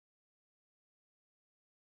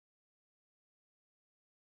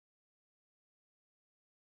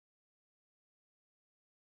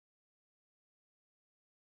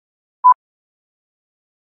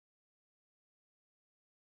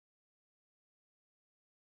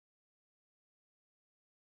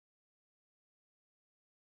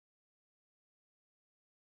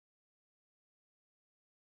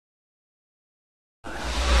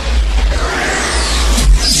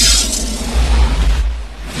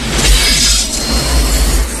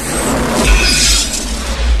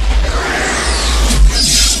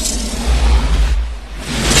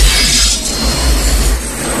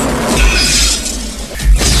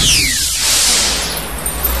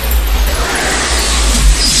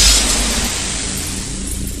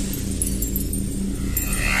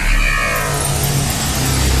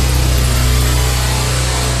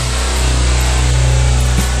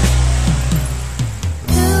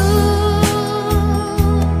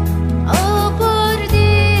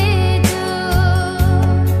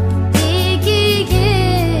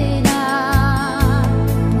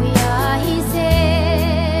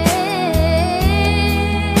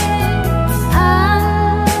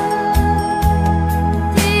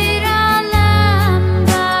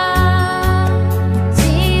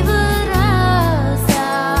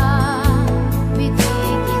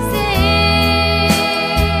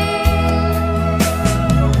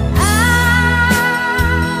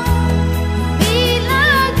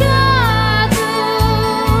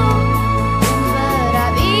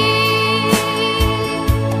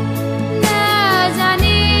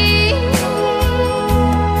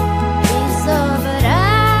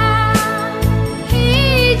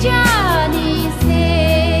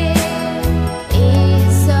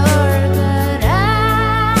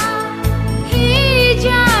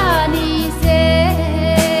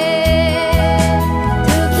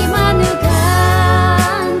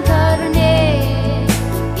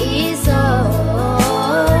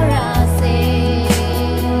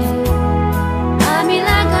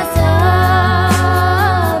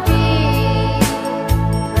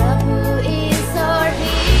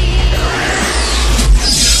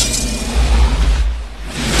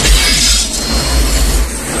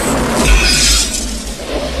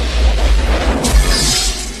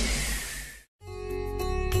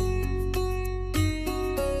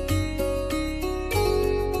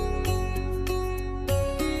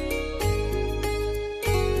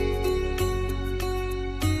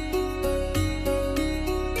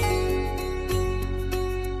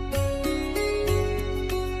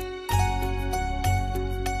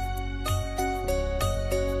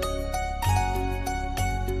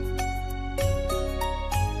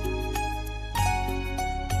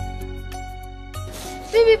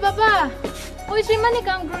Baby Papa, oi shimani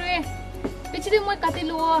kam kore. Pichli moi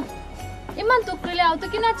katilu. Iman to krele auto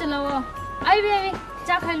kina chalawo. Ai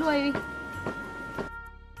cha khailu ai.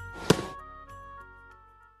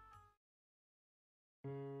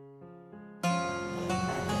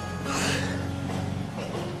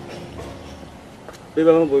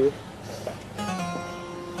 Baby Mama boy.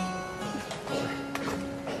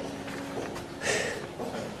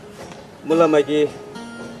 Mula magi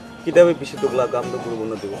kita भी पीछे तो गला काम तो पूरा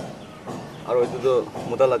बना दो और वो तो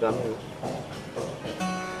मोटा लगा काम है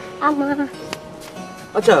आमा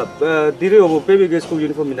अच्छा धीरे वो बेबी के स्कूल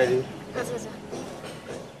यूनिफॉर्म मिला दी अच्छा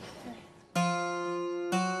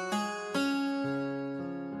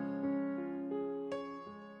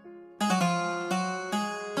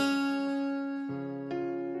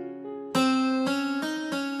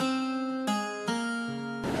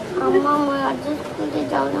अम्मा मैं आज स्कूल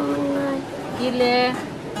जाना मन नहीं Gile.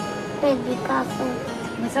 Baby kafe.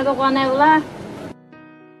 Masa to kone ula.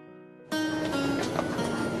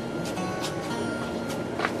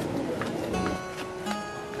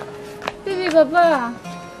 Baby Papa,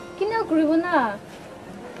 kina kuribo na.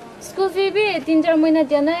 School fee bhi 3-4 mahina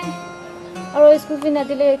diya nai. Aro school fee na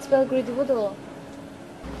dile expel kuri dibo to.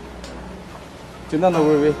 चिंता ना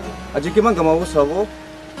करो बे आज की मां कमाओ सबो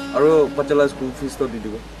और बच्चा स्कूल फीस तो दी दो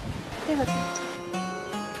ठीक है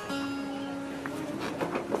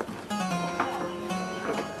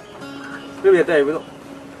बेबी आता है बेटो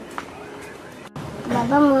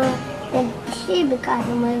बाबा मैं किसी भी कार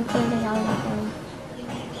में को ले जाऊंगा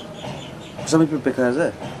समय पे पैसा है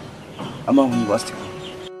अम्मा हुई वास्ते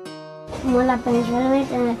मोला पेंशन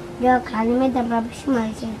में जो खाने में दबा भी मार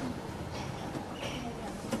से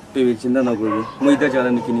बेबी चिंता ना करो मैं इधर जाना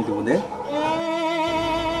नहीं तो बोले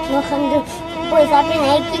वो खंड पैसा पे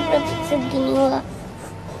नहीं की प्रतिशत गिनी होगा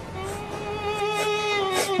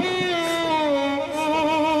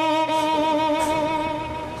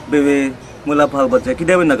बेबी मुला फाल बच्चा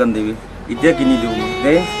किधर भी नकन देवी इधर किनी दो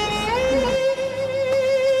दे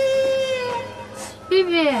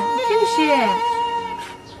Baby, क्या है?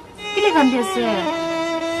 किले कंधे से?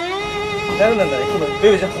 ना ना ना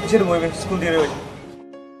बेबी जा पीछे मोए बे स्कूल दे रहे हो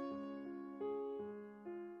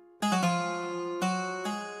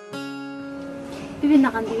Baby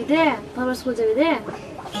nakan dewi deh, baru school jadi deh.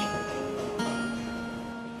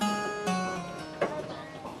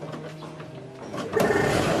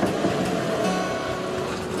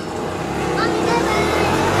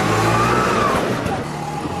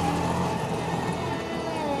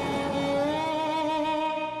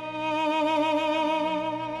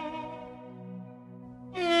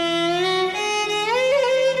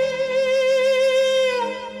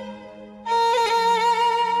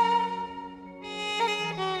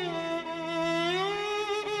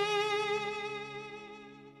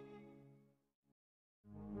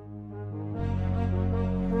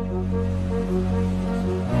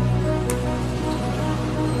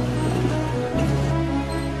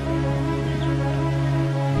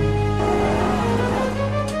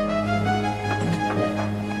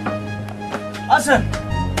 Asen,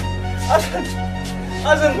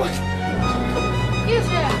 Yes,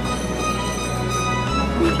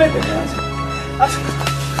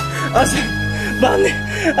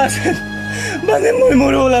 sir. Bane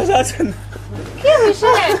muy hola, Asen. ¿Qué es?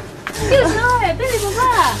 ¿Qué es no? Baby Papa.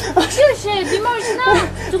 ¿Qué es? Bimor es no.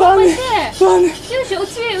 ¿Tú cómo es? ¿Qué es?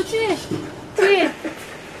 Uchi.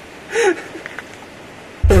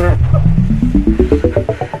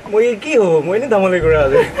 Moi की हो मैंने धमले करा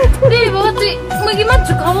दे Baby Papa तू मुझे मत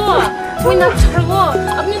चुकाओ मुझे ना चढ़ो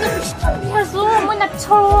अपने तो पिछले भी सो मुझे ना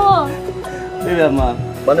चढ़ो बेबी अम्मा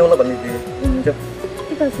बने वाला बनी थी चल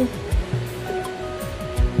ठीक है सर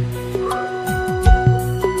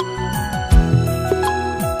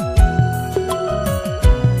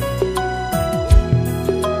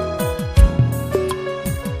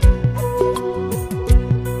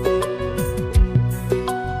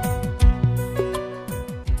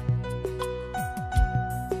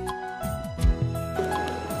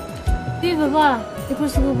Papa, देखो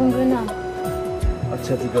सुबह बन गए ना।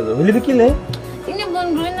 अच्छा ठीक है तो हिल भी किले? इन्हें बन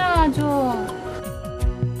गए ना जो।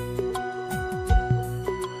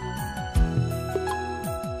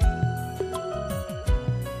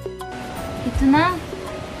 इतना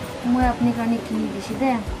मैं अपने करने की नहीं दिशी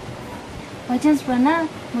दे। बचंस पर ना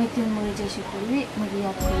मैं तीन मोरे जैसे कोई मुझे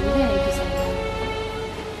याद कर ले एक किसान।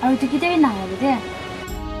 और तो कितने भी ना हो दे।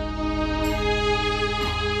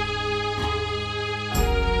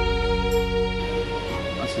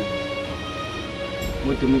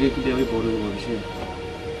 मैं तुम्हें कितने भी बोलूँ वो विषय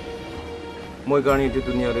मैं गाने थे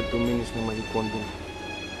दुनिया रे तुम ही निस्ने मही कौन दूँ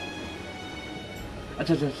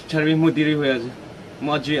अच्छा अच्छा चल भी मुझे देरी हुआ आज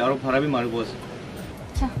মই আজি আৰু ভাড়া বি মাৰিব আছে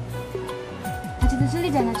আচ্ছা আজি তো চলি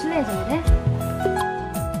যানা চলে যাবে রে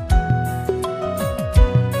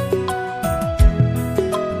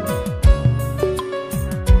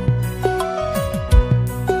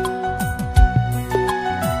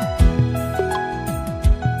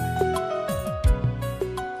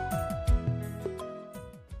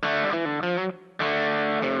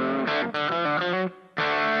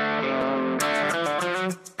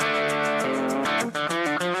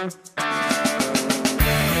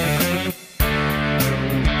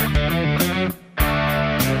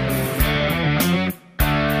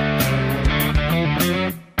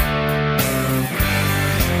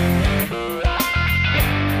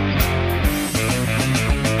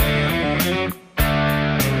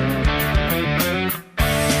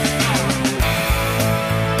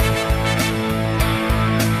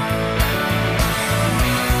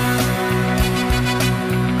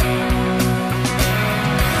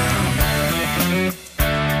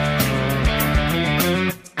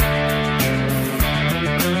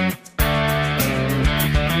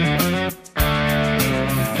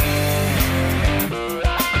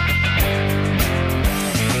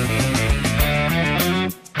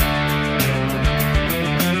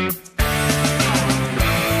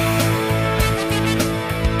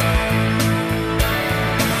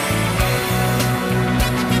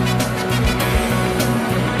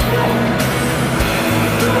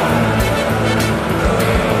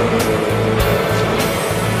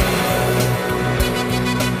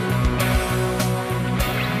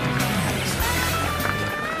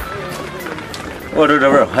Order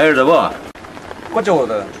driver, hire the bar. What's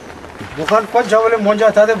over? দোকান কোন যাবলে মঞ্জা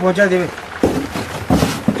তাতে পৌঁছা দেবে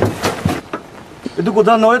এটু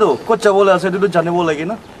কথা নহয় তো কত যাবলে আছে এটু জানিব লাগে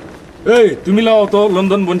না এই তুমি লাও তো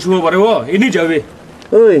লন্ডন বঞ্চুব পারিব এনি যাবে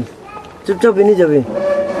ওই চুপচাপ এনে যাবে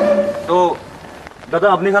তো দাদা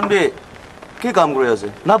আপনি খান বি কি কাম করে আছে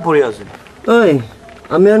না পড়ে আছে ওই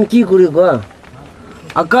আমি আন কি করি গা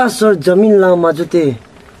আকাশ আর জমিন লা মাজতে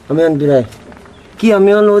আমি আন বিরাই কি আমি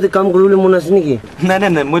আন ওতে কাম করবলে মন আছে নাকি নাই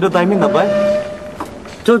নাই নাই মই তো টাইমিং না পাই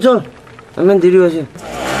চল চল আমি দেরি হয়েছে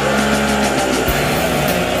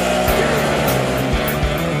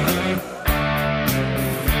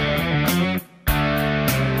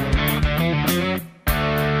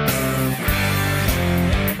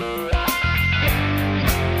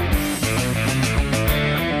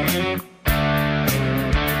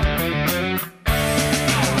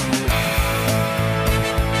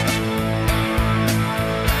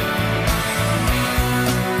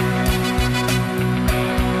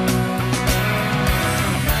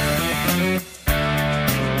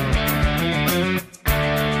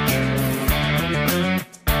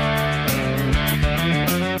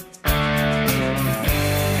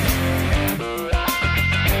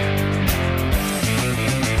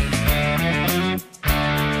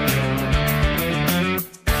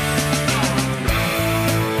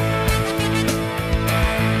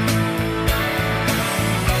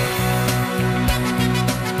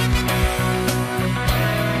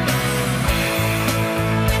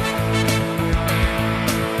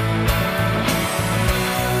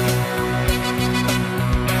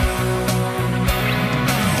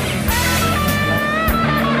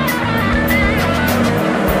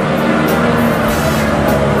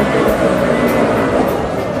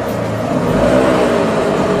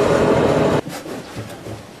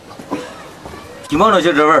কিমান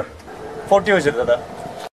হৈছে ড্ৰাইভাৰ 40 হৈছে দাদা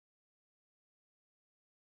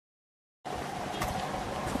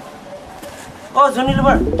ও জনি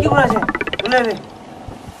লবার কি করে আছে বলে রে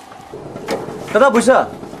দাদা পইচা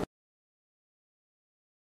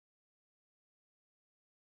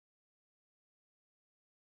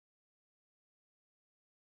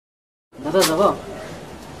দাদা যাব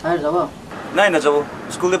আর যাব নাই না যাব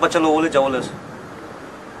স্কুলে বাচ্চা লবলে যাবলে আছে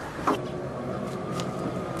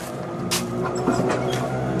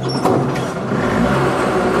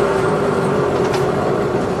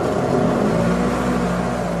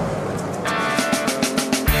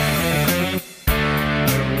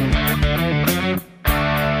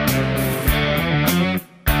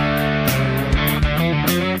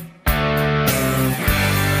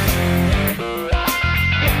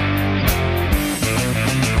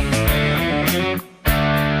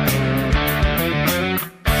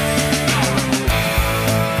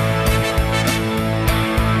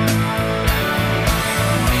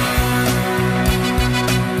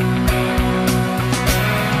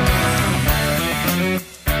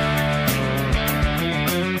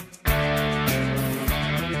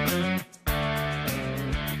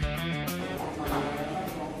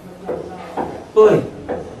Oi,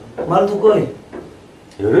 mal tu koi?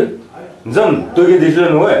 Yore 좀 되게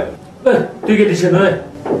되시는 거예요? 네, 되게 되시는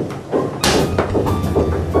거예요.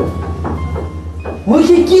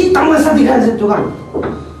 मुझे की तमाशा दिखा से दुकान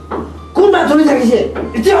कौन बात होने जाके से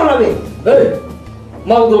इतने वाला भी ए,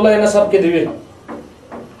 माल दो लाइन सबके दिवे.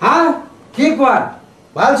 हाँ ठीक बात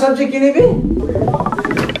बाल सब्जी किने भी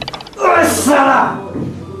साला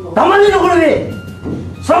तमाली नगर भी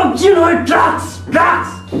सब्जी नोए ड्रग्स ड्रग्स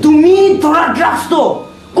तुम्ही थोड़ा ड्रग्स तो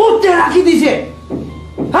कुत्ते राखी दिसे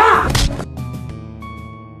हाँ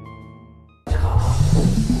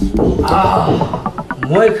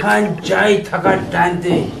মই খান যাই থাকার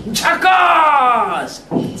টাইমতে ঝাকাস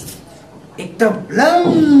একটা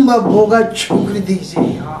লম্বা বোগা ছুকরি দিছে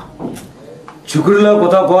ছুকরিলা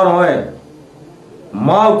কথা কোন হয়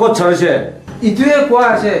মাল को छरसे इतने कोआ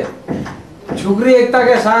से छुकरी एकता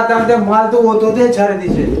के साथ आते माल तो वो तो दे छाड़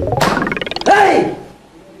दीजिए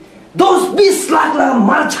 10-20 लाख लगा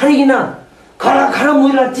माल छाड़ेगी ना खड़ा खड़ा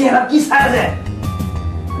मुझे चेहरा की साइज है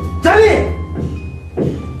जाबी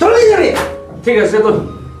चली जाबी ঠিক আছে তো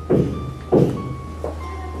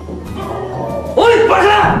ओए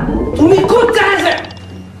पगला तुम्ही खूप चाहायचे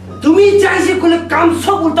तुम्ही चाहायचे कोले काम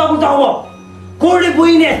सब उलटा उलटा हो कोरडे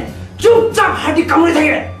बोईने चुपचाप हाटी कामळे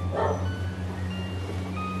থাকে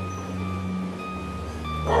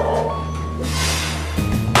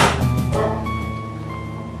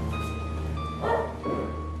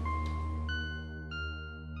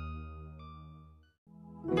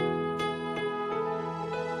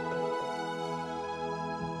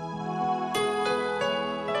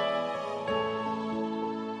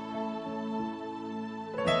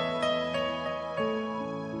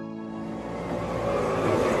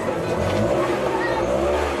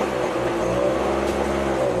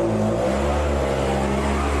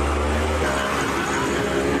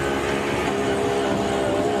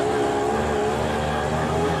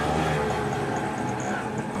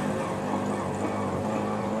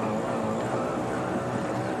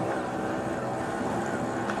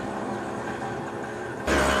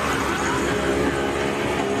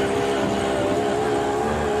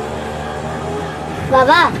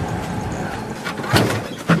বাবা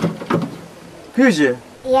কি হয়েছে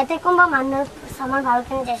ইয়াতে কোনবা মানুষ আমার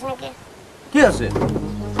গার্লফ্রেন্ড যাস নাকি কি আছে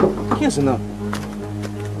কি আছে না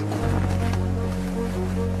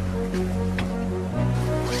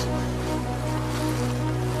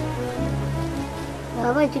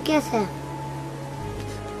বাবা এটা কি আছে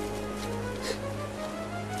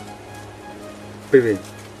baby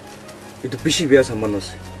itu pisi biasa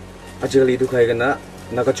manusia aja kali itu kayak kena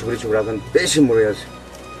naga curi curakan besi murah aja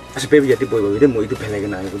asa bebi jadi boy boy deh mau itu pelai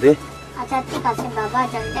kena itu deh আচ্ছা ঠিক আছে বাবা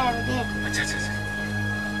জলদি আবে দে aja aja aja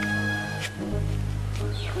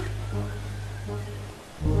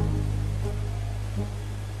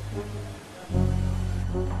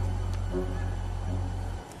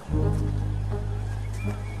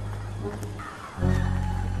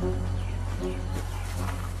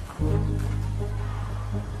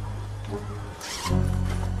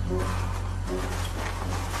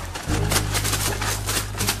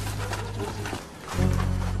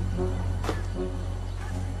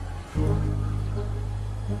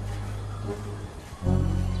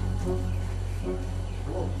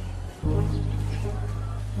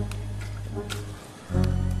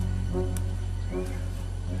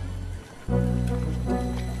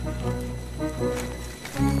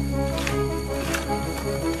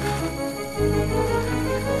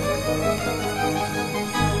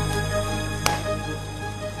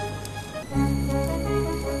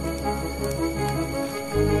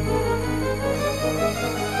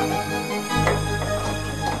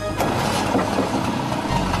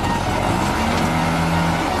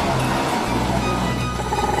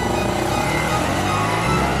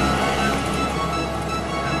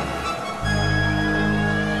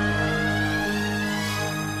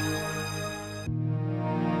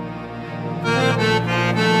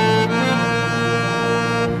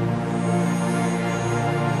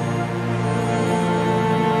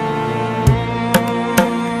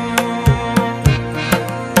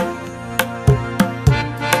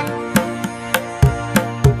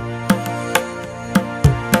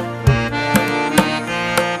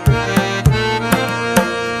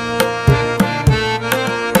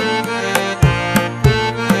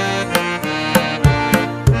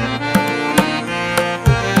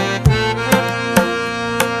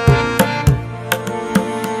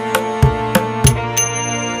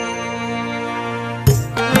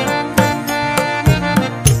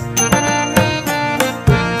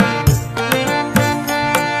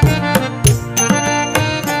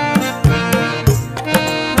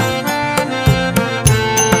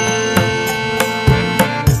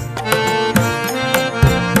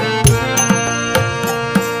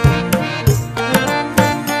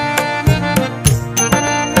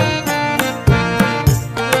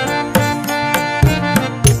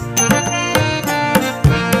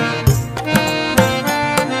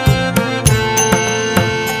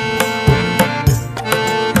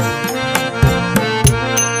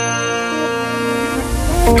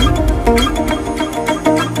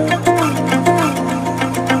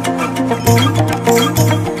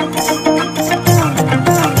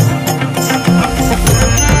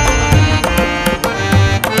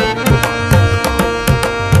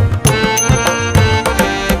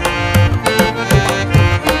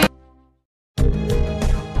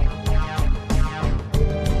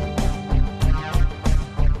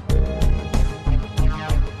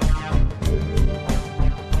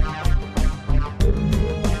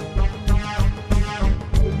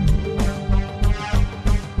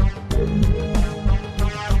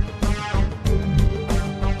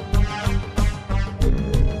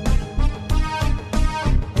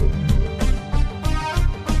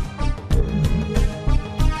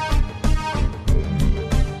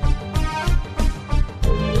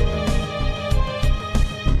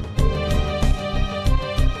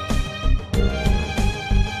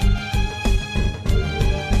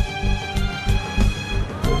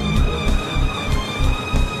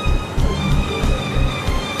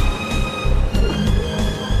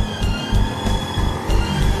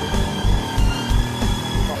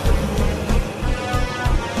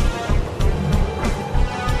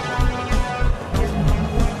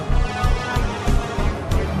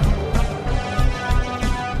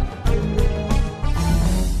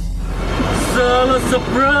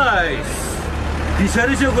सरप्राइज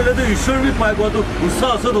फिसारी से बोले तो ईश्वर भी पाएगा तो गुस्सा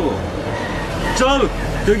आसा तो चल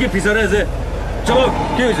तो क्या फिसारी से चलो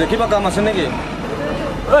क्या हुआ क्या काम आसन है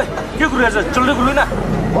ओए क्या कर रहा है चल रे गुल्लू ना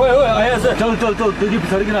ओए ओए आया से चल चल चल तो क्या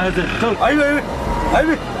फिसारी की ना है से चल आई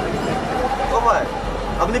भी ओ भाई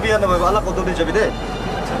अपनी बिया ना भाई वाला को तो नहीं चाहिए दे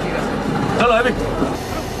चल आई भी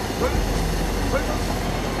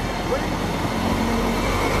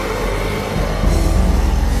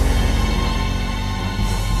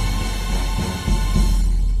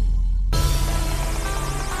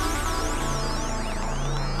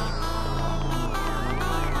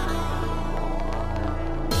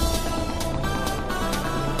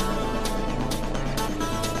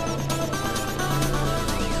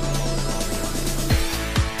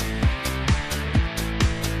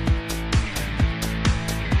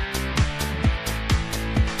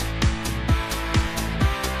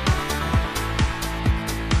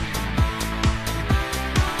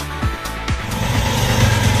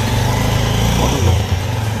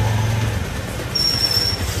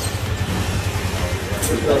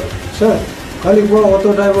सर खाली वो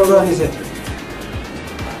ऑटो ड्राइवर का नहीं से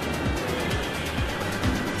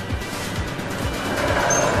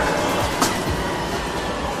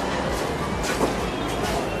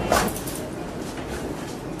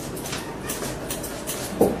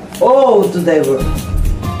ओ ऑटो ड्राइवर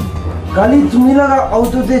खाली तुम्ही लगा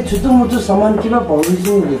ऑटो ते छोटो मोटो सामान किंवा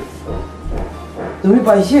पावलीची नाही तुम्ही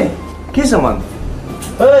पाहिजे क्या सामान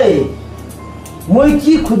ओय মই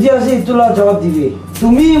কি খুজি আছে ইতলা জবাব দিবি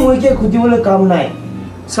তুমি মইকে খুদিবলে কাম নাই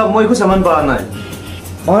सब मैं को सामान पाना है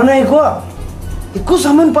पाना है को इको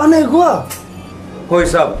सामान पाना है को होय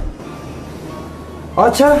सब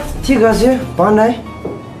अच्छा ठीक है पाना है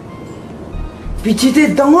पीछे ते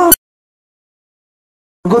दंगा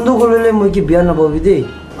गंदो कोलेले मइके बिया न बबी दे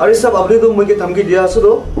अरे सब अपने तो मैं के धमकी दिया सो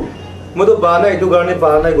तो मैं तो पाना है तो गाने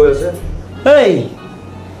पाना है गोया से ए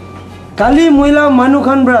काली महिला मानु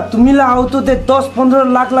खान ब्रा तुमिला आउटोते 10-15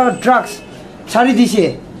 लाख लाख ड्रग्स छाड़ी दिसे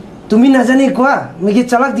तुमी ना जाने कोआ मइके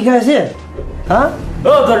चालाक दिखाइसे हां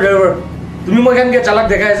ओ तो ड्राइवर तुमी मइकान के चालाक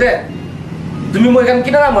देखाइसे तुमी मइकान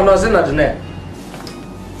किना मानु আছে না জানে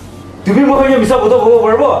তুমি মোক মিছা কথা কব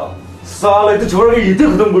পারবো সাল এতে ছোড়া ইতে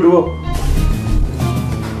খতম করব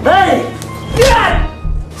এই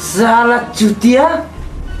साला चुतिया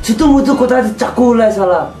छुतो मुतो कोता चाकू उलाय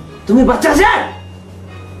साला तुम्ही बच्चा से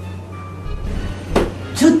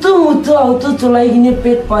छुतो मुतो auto चलाई किने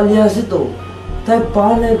पेट पालिया से तो ताई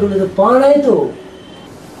पानाय गले तो पानाय तो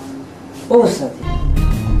ओ साथी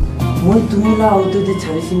মই तुमीला auto दे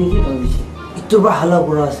छाड़ीছি নেকি ভাবিছি ইতো বা হালা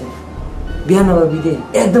পড়া আছে বিয়া না ভাবি দে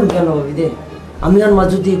একদম বিয়া না ভাবি দে আমি আর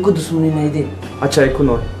মাজুতে একো দুশ্মনী নাই দে अच्छा एको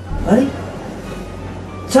नय আরে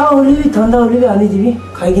চা হলি ঠান্ডা হলি আনি দিবি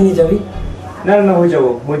খাই কিনে যাবি ना ना हो जाओ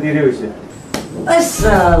মই देरी होइसे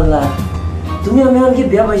साला তুমি আমি আর কি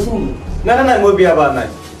বিয়া পাইছি নি ना ना ना মই बिया बा নাই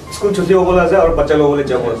स्कूल छुट्टी हो गला से और बच्चा लोग बोले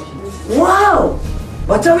जाओ वाओ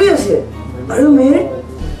बच्चा भी আছে আরে মেরে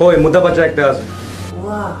होय मुद्दा बच्चा একটা আছে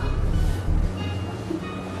वाह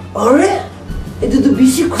আরে এতে তো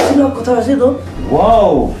বেশি খুশি না কথা আছে তো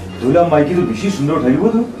ওয়াও দুলা মাইকি তো বেশি সুন্দর থাকিব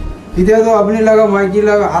তো ইতিয়া তো আপনি লাগা মাইকি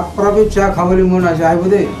লাগা হাত পরাবে চা খাবলি মন আছে আইব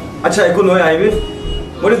দে अच्छा एको नय आइबे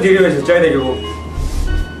मोरे देरी होइसे चाय देखिबो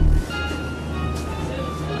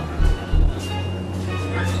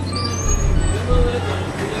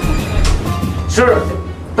सर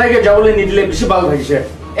তাইকে যাবলৈ নিদিলে বেছি ভাল ভাবিছে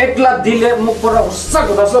একলা দিলে মোক পৰা সঁচা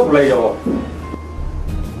কথা চব ওলাই যাব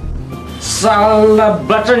সালা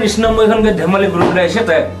বাটাৰ নিচিনা মই এখনকে ধেমালি কৰিবলৈ আহিছে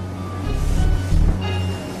তাই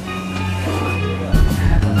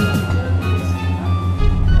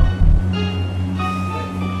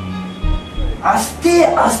আস্তে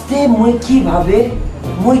আস্তে মই কি ভাবে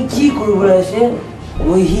মই কি কৰিবলৈ আছে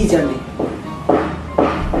মই হি জানে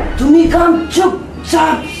তুমি কাম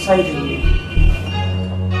চুপচাপ চাই থাকিবা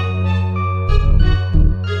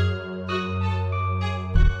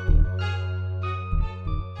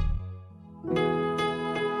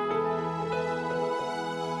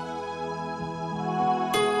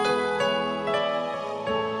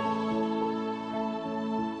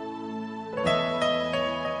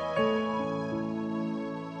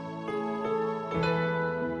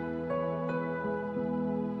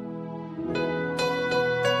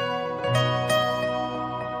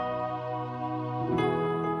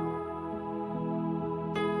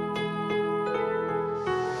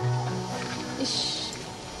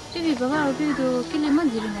Baby, Baba, or baby, do kill him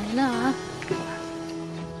and Nila.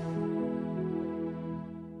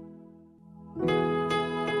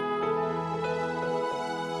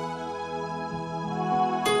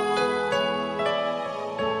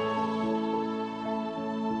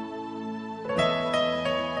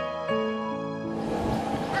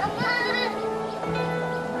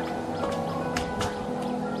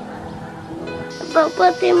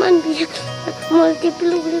 Papa teman dia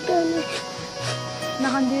multiple ulitan.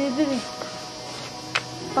 Nahan diri baby.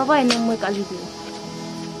 Papa ini mau kali dia.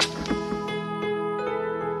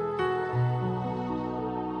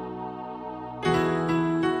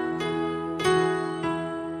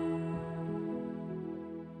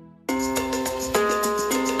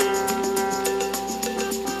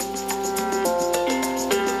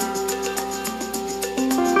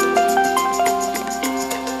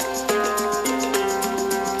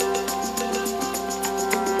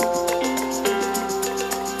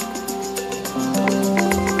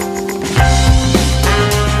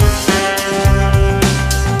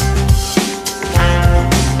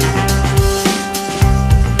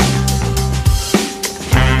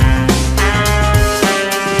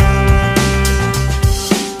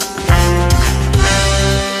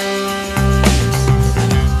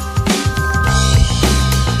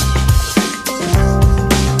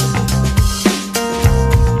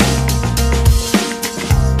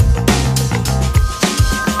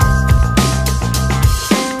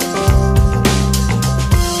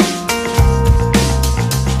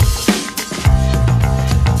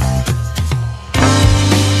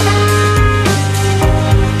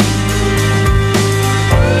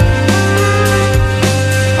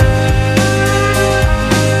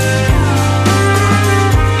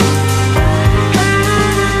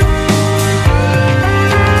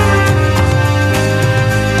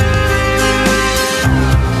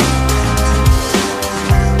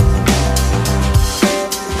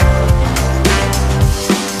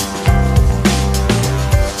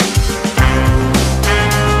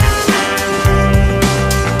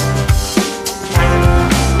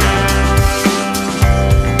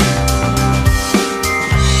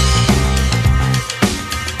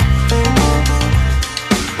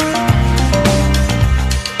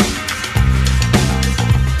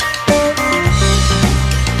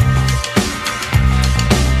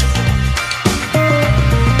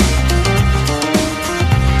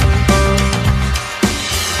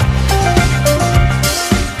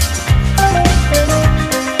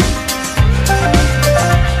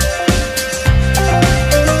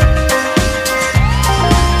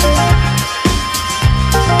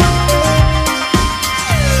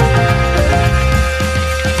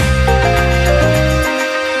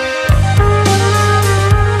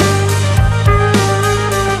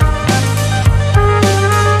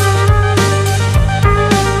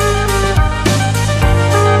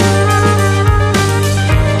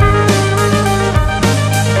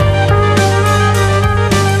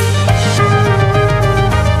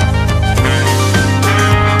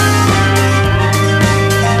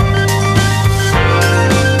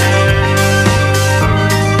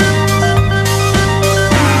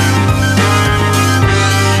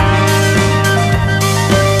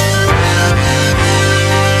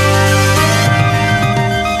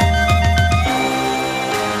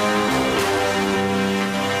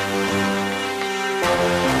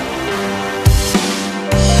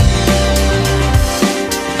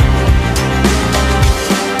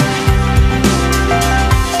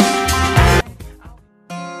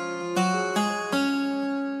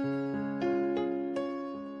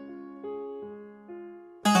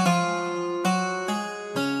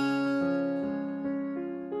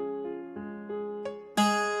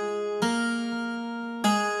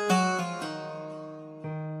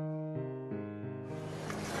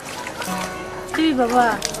 Baby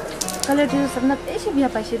Baba, color to some not issue be a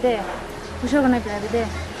passion there. Who's going to be there?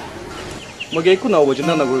 Magaku now, what you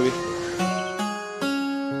know, Naguri.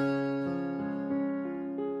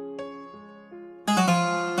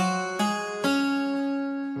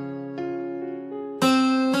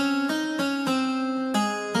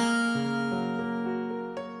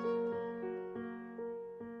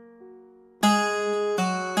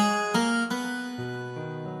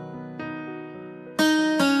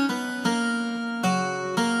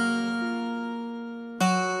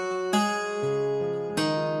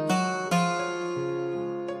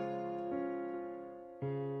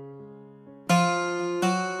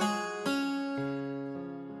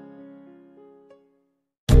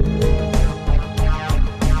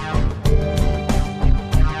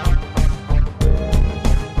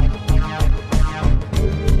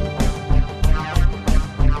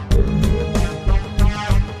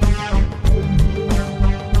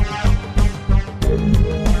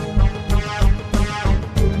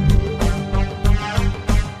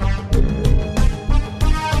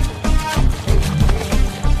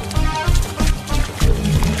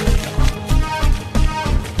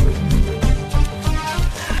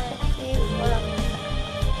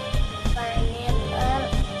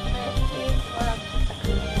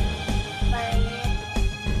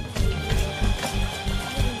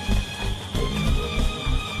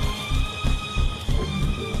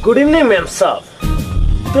 Good evening, ma'am, sir.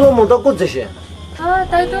 Tilo muda ko jese.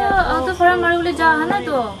 Tai to fara marule ja hana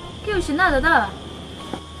to. Ki hoise na dada?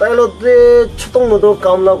 Tai lo te chotong mudo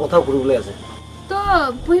kaam la kotha kurule ase. To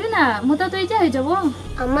buibi na muda to ija hoy jabo.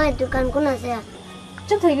 Amma dukan kun ase.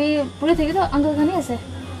 Chup thagi pure thagi to uncle khani ase.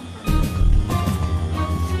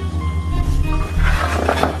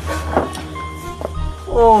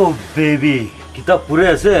 Oh baby, kita pure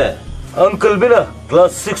ase. Uncle bina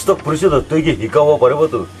class 6 tak purse da togi hikawa parebo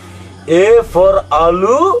to. A for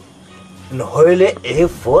alu, noile A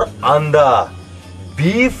for anda,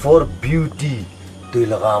 B for beauty. Toi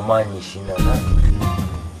laga ma nishina na.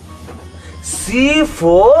 C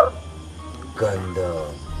for ganda.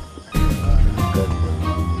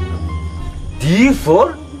 D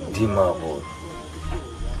for dimabor.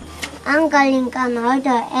 Uncle Lincoln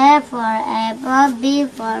order A for apple, B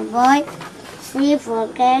for boy, C for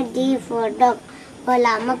cat, D for dog.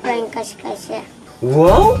 Bola ma prank kaise.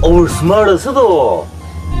 Wow, our smart ase to.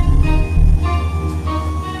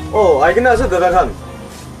 Oh, I can answer that one.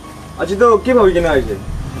 I just don't keep on getting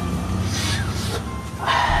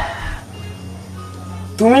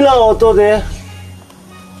Tumila auto de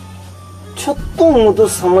chotong mudo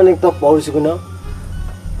saman ekta pausiguna.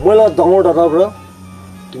 Mola dangor dada bra.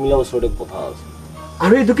 Tumila sore kotha ase.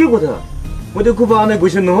 Are to keep with her. What the Kuba and I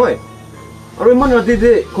wish no way. Are man at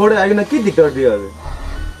the core I can keep the card here.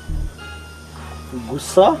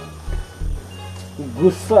 Gussa?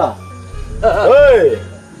 Gussa? Hey!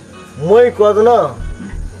 Moi kodna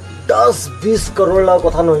 10-20 crore la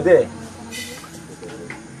kotha noi de.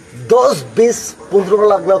 10-20-15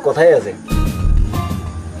 lakh la kotha hai ase.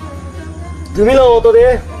 Tumila auto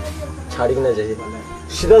de chhadi kina jaise.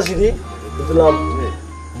 Sida sidi itla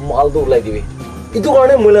mal do ulai dibi. Itu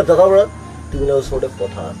karone moila dada bra tumila sore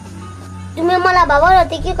kotha. Tume mala baba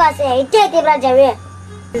rati ki kase ite bra jabe.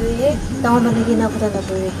 Ye taw mane ki na pata na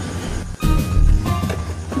pure.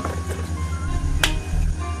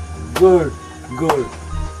 Good, good.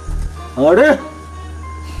 अरे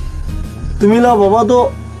तुमिला बाबा तो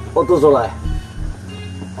auto चलाए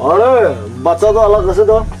अरे बच्चा तो अलग कैसे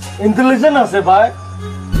तो intelligent है भाई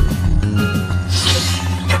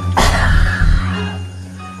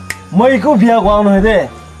मैं को बिया कौन है दे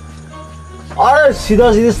अरे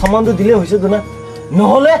सीधा सीधे सामान तो दिले होइसे तो ना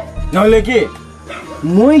नहले की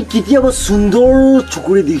मैं कितिया बस सुंदर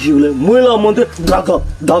चुकुरी दिखी बोले महिला मंत्र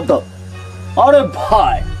दाग अरे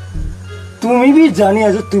भाई তুমি भी जानी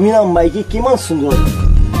आज তুমি না মাইকি কিমান সুন্দর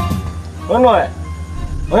হয়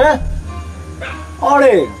হ্যাঁ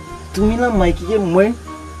আরে তুমি না মাইকি কে মই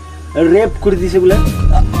রেপ করে দিছে বলে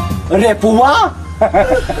রেপ হুয়া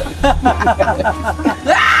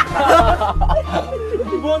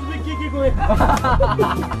বস भी কি কই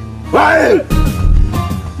ভাই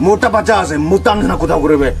মোটা বাচ্চা আছে মোটা না কথা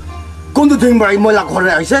করবে কোন তো ঠিক বাই ময়লা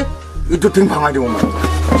ঘরে আইছে ইটো ঠিক ভাঙাই দেব মানে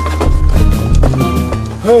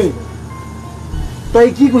হেই তাই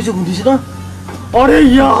কি কইছে বুঝিস না আরে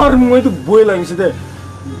यार মই তো বই লাগিছে দে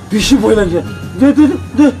বেশি বই লাগিছে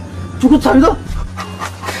দে চুকু ছাড়ি দাও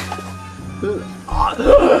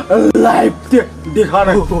লাইভ দেখা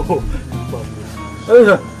না এই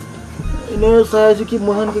ইনে সাইজ কি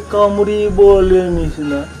মহান के কামুরি বলে নিছে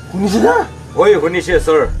না শুনিছ না ওই শুনিছে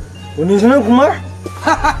স্যার শুনিছ না কুমার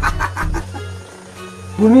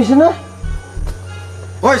শুনিছ না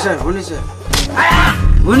হয় স্যার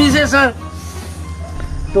শুনিছে স্যার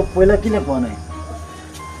তো পয়লা কিনে পোৱা নাই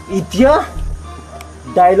এতিয়া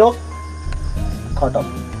ডায়লগ খতম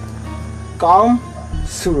কাম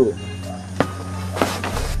শুরু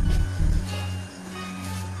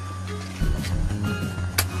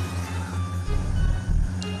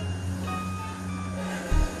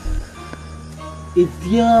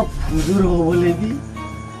এতিয়া ফুজুর হবলে কি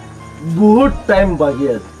বহুত টাইম বাকি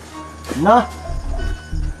আছে না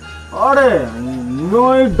আরে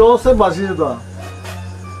 9-10 বাজি যা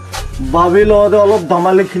ভাবি লওঁতে অলপ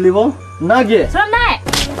ধমালি খেলিব না কি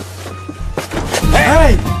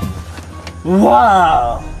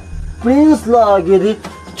प्रिंस लागे रे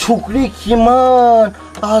छोकरी किमान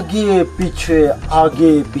आगे पीछे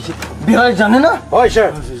बिहार जाने ना হয় স্যার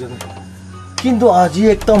किंतु आज ही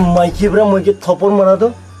एक तो माइके ब्रा मुझे थप्पड़ मारा दो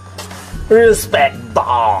रिस्पेक्ट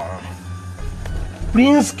डाउन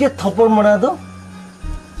प्रिंस के थप्पड़ मारा दो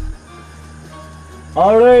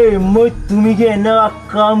अरे मैं तुम्ही के ना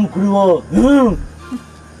काम करो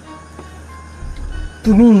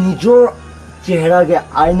तुम्ही निजोर चेहरा के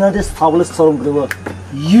आईना दे साबले शर्म करो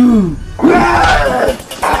you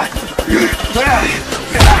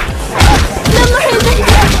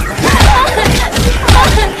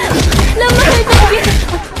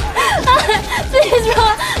Please bro,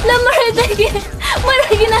 lamar tagi.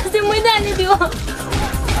 Maragi na si mo dani diyo.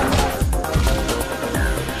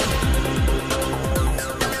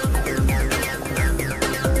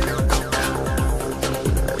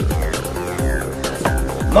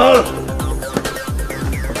 Mal.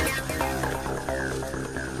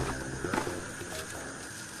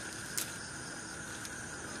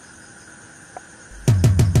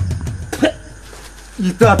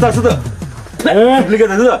 Itu atas itu.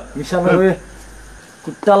 Lihat itu. मिठाना वे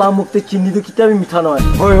कुत्ता ला मुक्ते चिन्नी तो कितना भी मिठाना है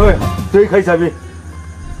হয় হয় তুই খাই যাবি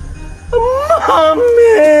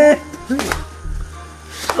मम्मी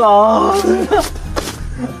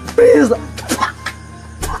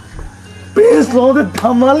प्लीज लोगे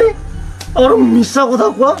धमाली और मिसा को था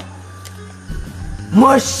क्या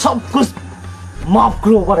मैं सब कुछ माफ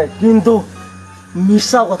करो करे किंतु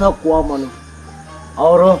मिसा को था क्या मानो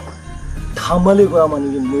और धमाली को मानो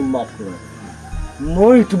कि मैं माफ करो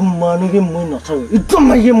मैं तो मानो कि मैं ना था इतना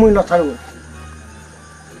मैं ये मैं ना था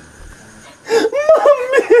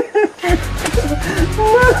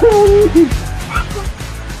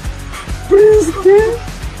प्लीज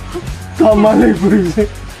धमाली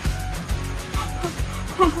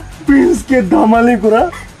प्रिंस के धमाली कुरा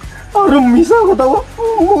और मिसा को था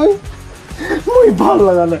मैं ভাল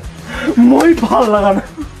लगा ना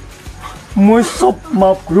मैं सब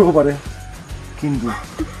माफ करो पारे किंतु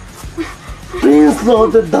प्रिंस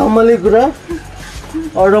लोते धमाली कुरा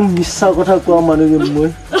और मिसा कथा कोआ माने कि मैं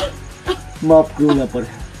माफ करो ना पारे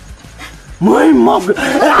मैं माफ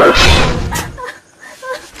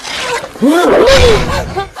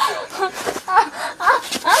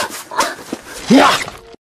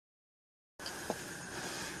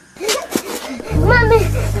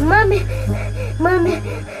Mami.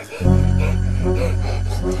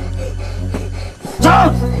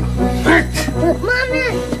 Stop! Mami.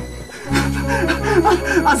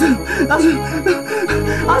 Asen.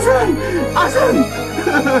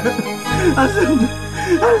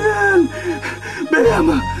 Bebe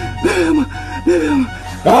ama.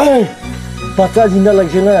 Hey, बच्चा जिंदा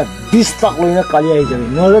लग ना 20 लाख लोग काली आई जाए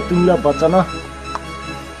नहले तुम्हारा बच्चा ना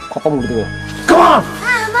खत्म कर दो Come on!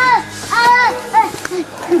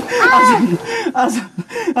 Asen.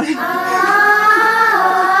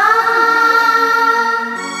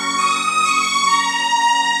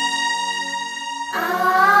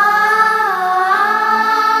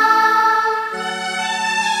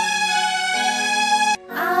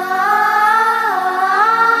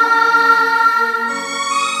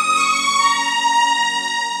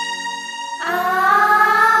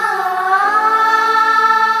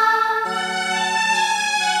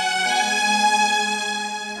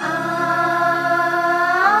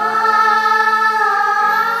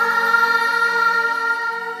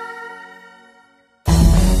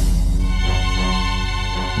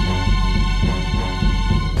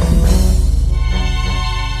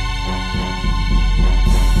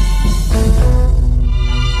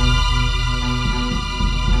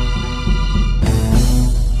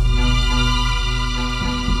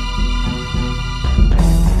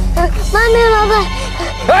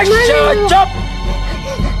 চুপ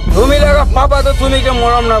তুমি লগা পাপা তো তুমি কে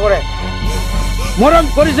মৰম না কৰে মৰম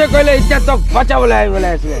কৰিছে কইলে ইচ্ছা তো বাঁচাবলৈ আহিবলৈ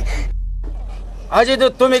আছে আজি তো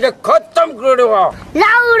তুমি কে খতম কৰি দিব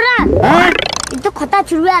লাউৰা ইটো খতা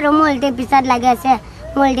চুৰুৱে আৰু মলতে পিছাত লাগি আছে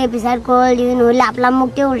মলতে পিছাত কল দিন হলে আপলা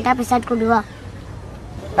মুক্তি উল্টা পিছাত কৰিব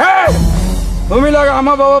তুমি লাগা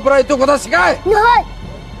আমার বাবা প্রায় তো কথা শিখায় নহয়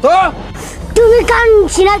তো তুমি কান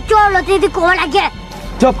সিনা চলতে দি কোন লাগে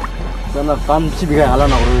চুপ জানা কাম সিবিগাই হালা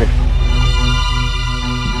না করবে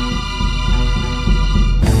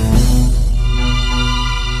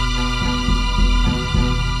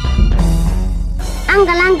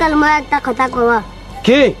আঙ্কাল মই একটা কথা কব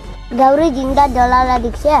কি গৌরী জিন্দা জ্বলালা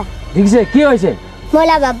দেখছে দেখছে কি হয়েছে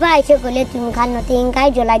মোলা বাবা আইছে কলে তুমি খান নতে ইনকাই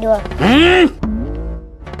জ্বলাই দিও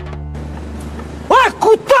ওই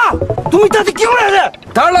কুত্তা তুমি তাতে কি করে রে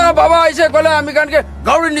তাহলে বাবা আইসে কলে আমি কানকে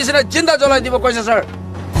গাউরির নিচে জিন্দা জ্বলাই দিব কইছে স্যার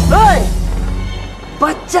ওই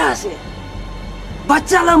বাচ্চা আছে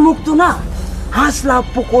বাচ্চালা মুখ তো না হাসলা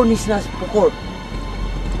পকর নিচিনা পকর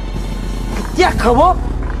এতিয়া খাব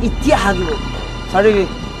এতিয়া হাগিব ছাড়ি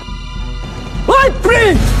ওই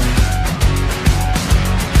প্রিন্স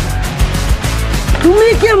তুমি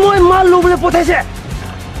কে মই মাল লবলে পঠাইছে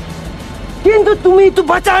কিন্তু তুমি তো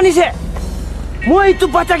বাচ্চা আনিছে মই তো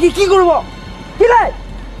বাচ্চা কি করব কি লাই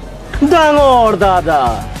ডাঙর দাদা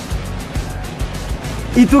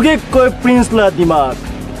ইতুকে কই প্রিন্স লা দিমাগ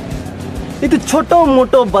ইতু ছোট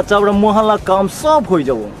মোটো বাচ্চা বড় মহল্লা কাম সব হয়ে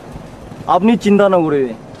যাব আপনি চিন্তা না করে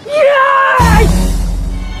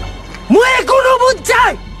মই কোনো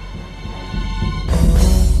বুঝাই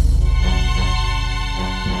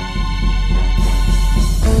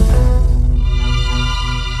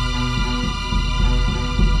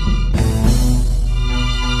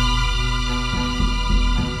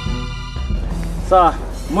সা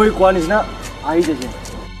মই কোৱা নিচিনা আহি যাইছে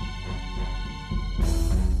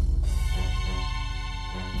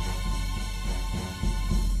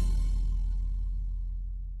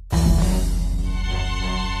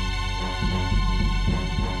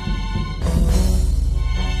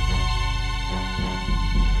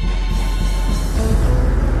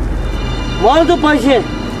মাল তো পাইছে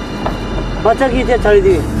বাচ্চা কি ছাড়ি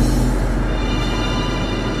দিবি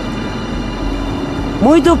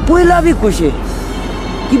মই তো পয়লা বি কৈছে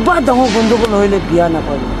কিবা ডাঙৰ গণ্ডগোল হইলে বিয়া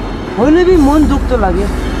নাপাবি হইলে বি মন দুখ তো লাগে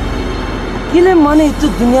কিলে মানে এইটো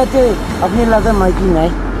দুনিয়াতে আপনি লাগা মাইকি নাই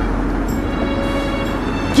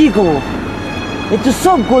কি কব এইটো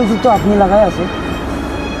সব গলটি তো আপনি লাগাই আছে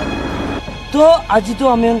তো আজি তো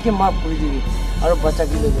আমি উনকে মাফ করে দিবি আর বাচ্চা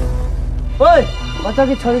কি লয়ে যাবে ওই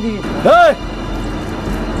বাচ্চাকে ছাড়ি দিবি এই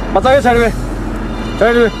বাচ্চাকে ছাড়বে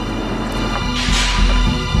ছাড়ি দিবে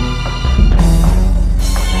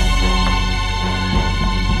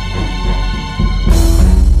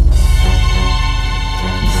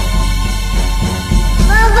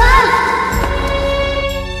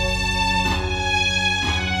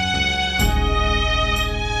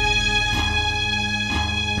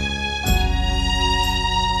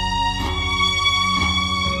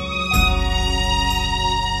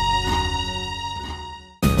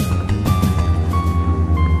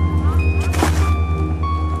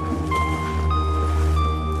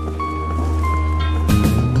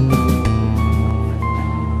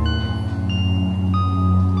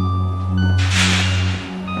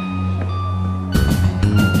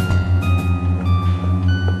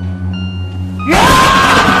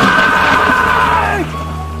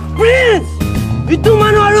itu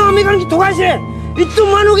manu alu ami kan gitu guys ya itu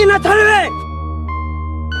manu kena tarik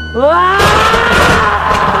wah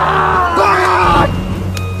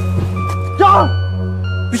jangan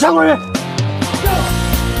bisa nggak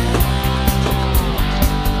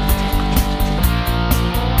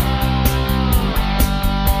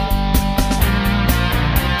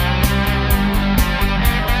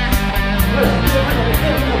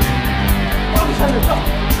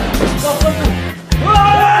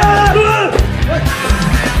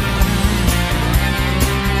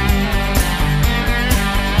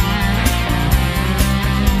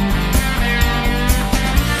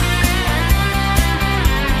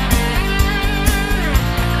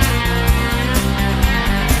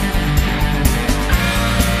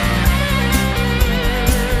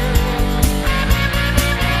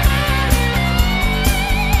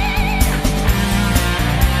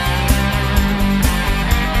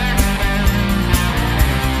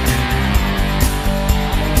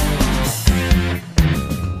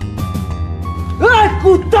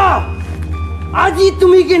আজি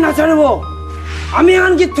তুমি কি নাচাৰিব আমি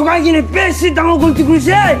আনকি ঠকাই কিনে বেছি ডাঙৰ গলতি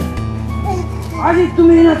কৰিছে আজি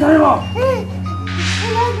তুমি নাচাৰিব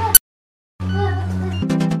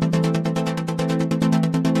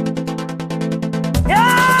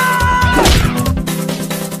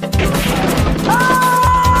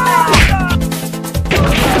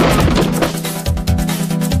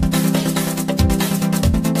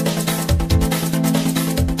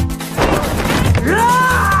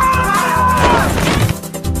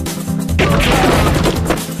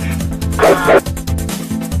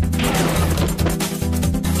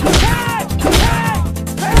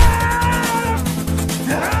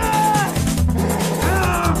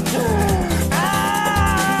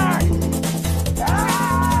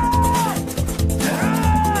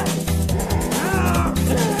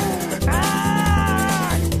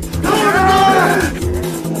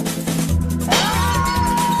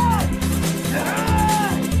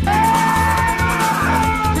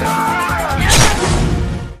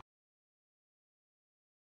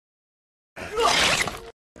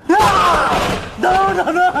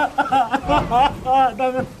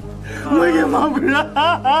Muige maaf kara.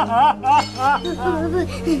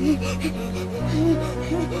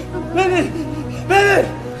 Baby, baby,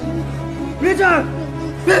 Richard,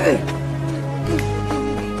 baby.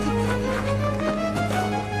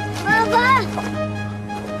 Baba.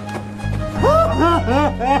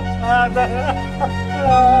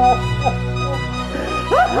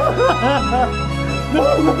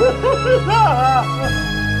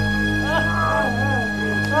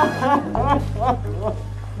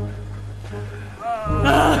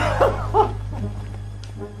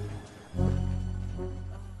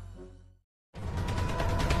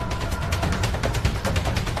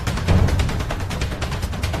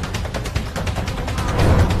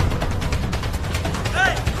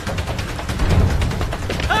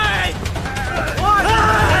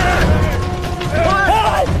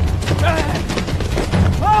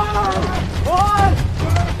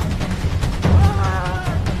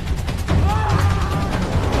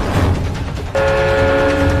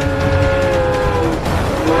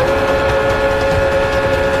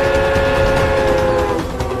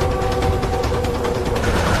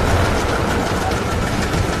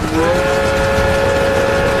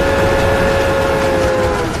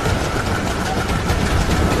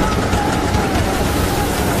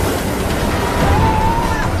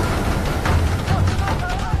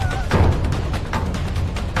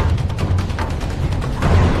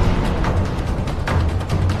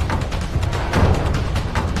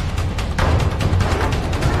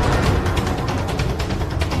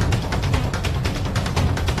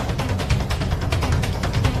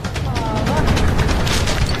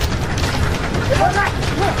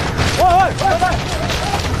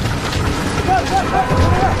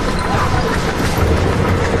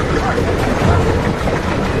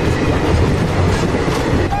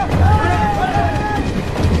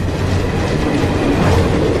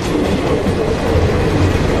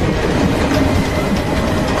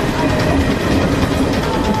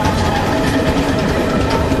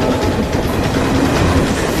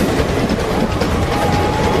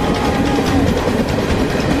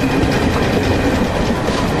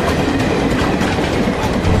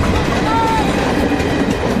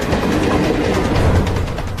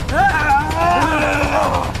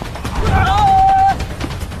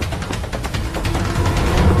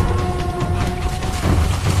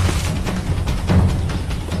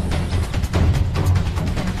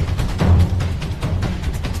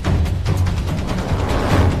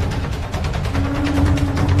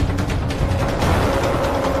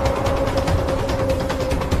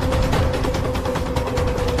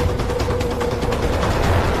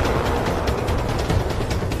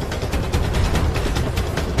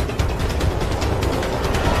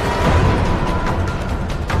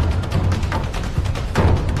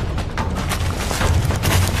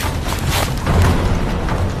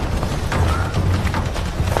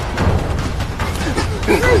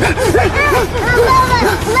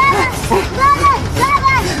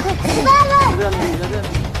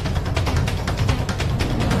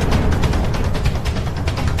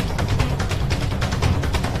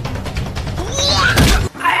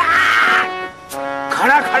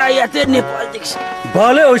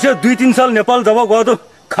 भले होइसे 2-3 साल नेपाल जब गयो त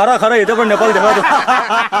खरा खरा हेर्दा पनि नेपाल देखा त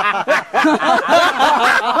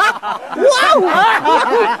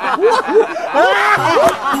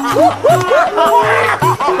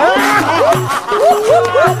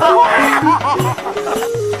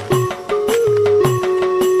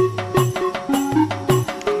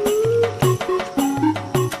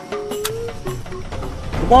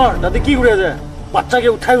कुमार दादी की करे जे बच्चा के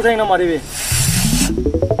उठाई ना मारिबे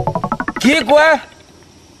কি কয়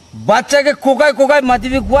বাচ্চাকে কোকাই কোকাই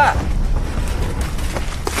মাতিবি কোয়া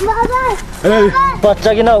बाबा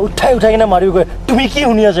बच्चा के ना उठाई ना मारिबे कय তুমি কি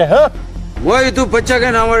শুনি আছে হ্যাঁ মই তো বাচ্চাকে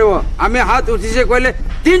না মারিব আমি হাত উঠিছে কইলে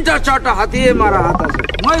 3-4টা হাতিয়ে মারা হাত আছে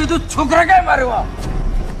মই তো ছোকরাকে মারিব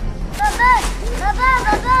बाबा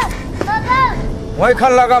बाबा बाबा মই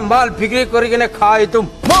খাল লাগা মাল ফিক্রি করি কিনে খাই তুম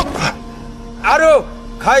আরো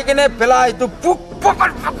খাই কিনে পেলাই তো পুক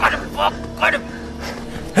পকড়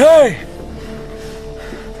হে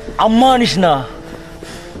আম্মা নিছনা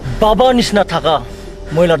বাবা নিছনা থাকা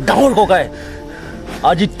মইলা ডাঙৰ ককাই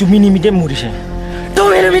আজি তুমি নিমিতে মৰিছে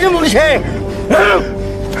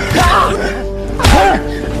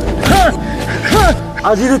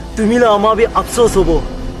আজি তুমি আমাৰ भी अफसोस হব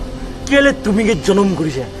কেলে তুমি কে জন্ম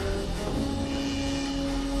কৰিছে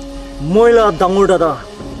মইলা ডাঙৰ দাদা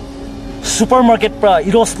সুপাৰমাৰ্কেট পৰা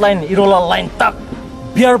ইরোলা লাইন তাক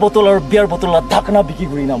বিয়ার বোতল ঢাকনা বিক্রি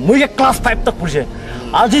করি না মই ক্লাস 5 তক পড়ছে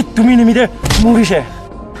আজি তুমি নিমিতে মরিছে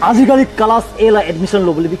আজিকালি ক্লাস এ লা এডমিশন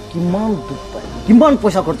লবলে কিমান দুখ পায় কিমান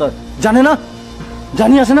পইচা খৰচ হয় জানে না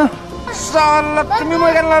জানি আছে না साला तुम्ही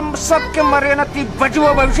मला सबके मारे ना ती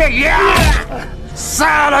बचवा भविष्य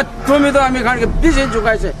साला तुम्ही तो आम्ही खान के पीछे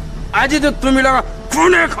झुकायचे आजी तो तुम्ही लगा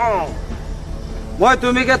कोणे खाओ মই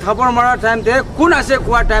তুমি কে থাপড় মারা টাইম দে কোন আছে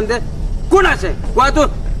কোয়া টাইম দে কোন আছে কোয়া তো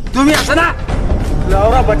তুমি আছে না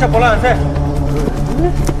লাউরা বাচ্চা পলা আছে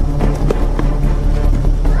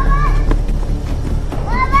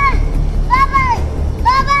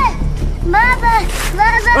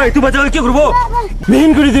ওই তুই বাচ্চা কি করব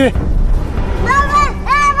মেহিন করে দে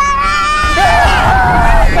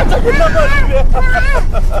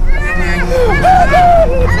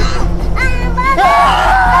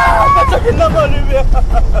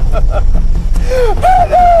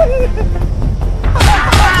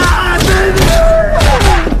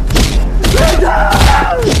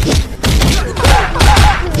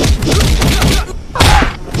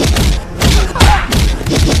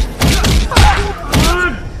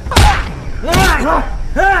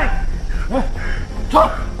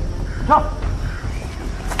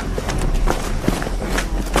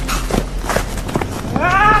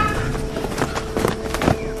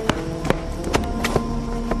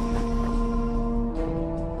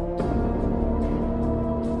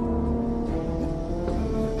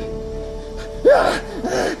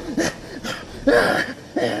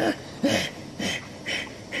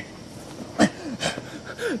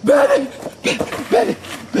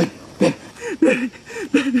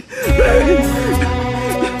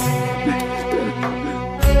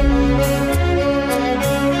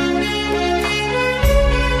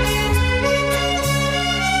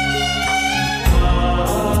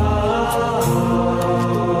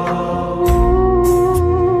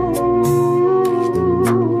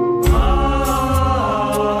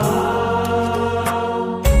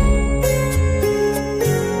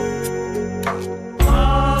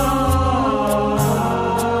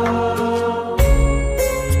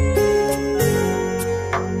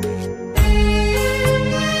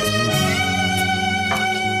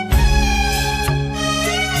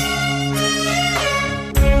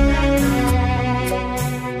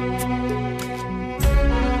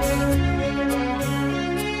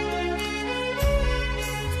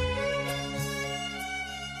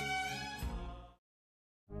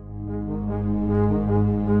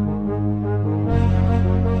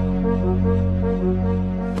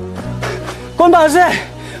কোন আছে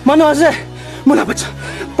মানুহ আছে মোলা বাচ্চা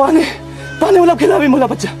পানী পানী অলপ খেলাবি মোলা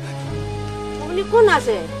বাচ্চা আপুনি কোন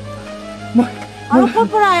আছে আৰু ক'ৰ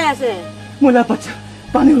পৰা আছে মোলা বাচ্চা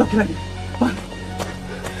পানী অলপ খেলাবি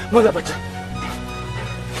মোলা বাচ্চা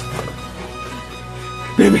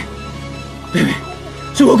বেবি বেবি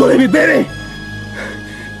চুগো গলেবি বেবি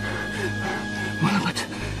মোলা বাচ্চা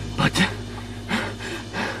বাচ্চা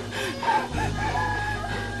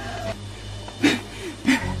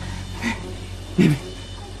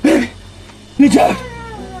নিচা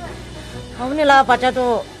আপুনি লা পাচাটো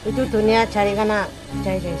এইটো ধুনীয়া চাৰিখানা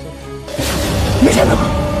চাই যাইছে নিচা নকো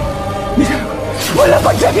মোলা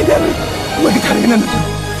বাচ্চা কি দেবি মই চাৰিখানা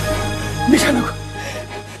নিচা নকো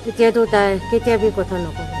এতিয়াতো তাই কেতিয়াবি কথা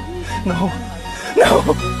নকব নহ'ব নহ'ব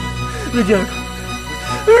ৰিজা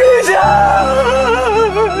ৰিজা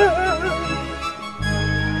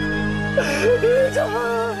ৰিজা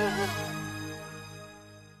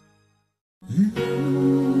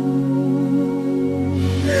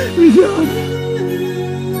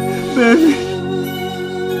Baby,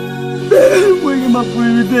 मैं ये माफ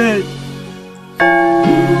कर दे,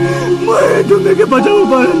 मैं तुम्हें के बचाओ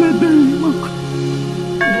पाया नहीं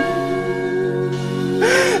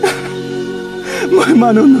मैं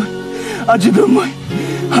मानो ना, आज तो मैं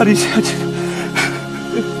हरी से आज,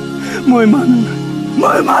 मैं मानो ना,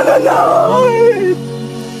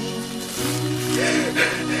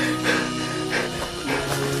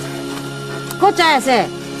 कुछ ऐसे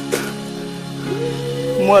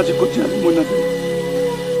মই আজি কোথায় মই না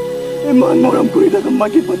ইমান মৰম কৰি থাকা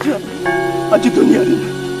মাকে বাচ্চা আজি দুনিয়া দিন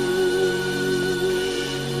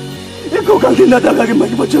একো কালি না থাকাকে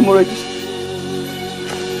মাকে বাচ্চা মৰাই দিছে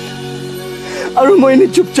আৰু মই এনে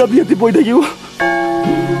চুপচাপ ইয়াতে বহি থাকিব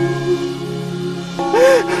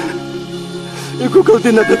একো কালি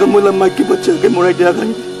না থাকা মোলা মাকে বাচ্চাকে মৰাই দিয়া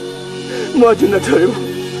কাৰণে মই আজি নাথাকিব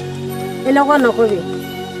এই লগত নকবি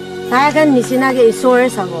তাইকে নিচিনাকে ঈশ্বৰে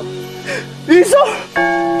চাব ঈশ্বৰ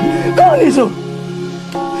কোন ঈশ্বৰ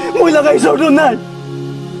মই লগা ঈশ্বৰটো নাই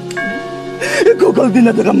একো কালি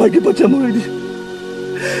না থাকা মাকে বাচ্চা মৰাই দিছে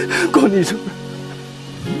কোন ঈশ্বৰ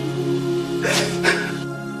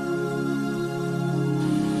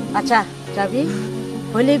আচ্ছা যাবি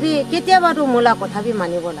হলেবি কেতিয়াবাতো মোলা কথাবি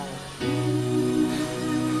মানিব লাগে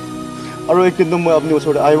আৰু একদিন মই আপোনাৰ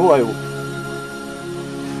ওচৰতে আহিব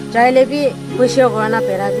जाइले भी पैसे गना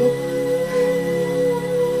पेरा भी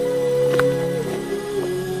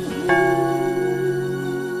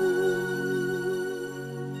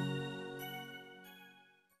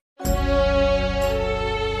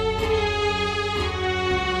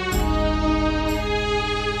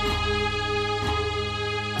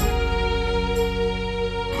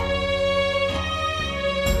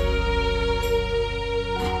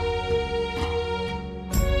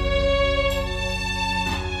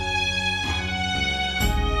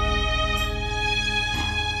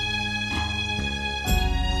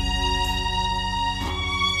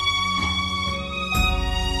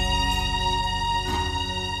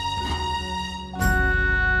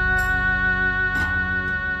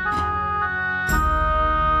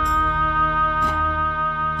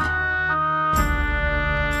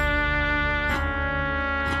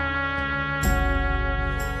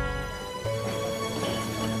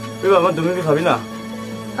बाबा तुम्हें भी खाबी ना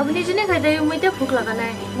अब नीचे नहीं खाते मुझे भूख लगा ना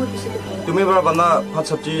है मुझे पीछे देखो तुम्हें बड़ा बना भात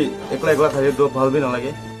सब्जी एकला एकला खाए तो भाल भी ना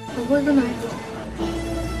लगे बोल दो ना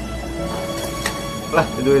ला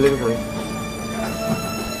इधर ले भी खाबी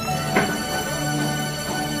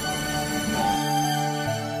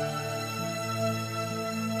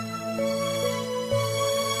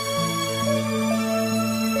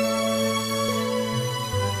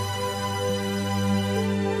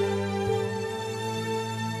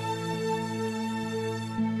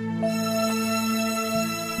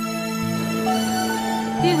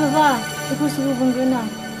बाबा देखो सुबह बन गई ना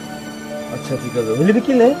अच्छा ठीक है हेली भी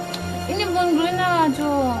किले इन्हें बन गई ना जो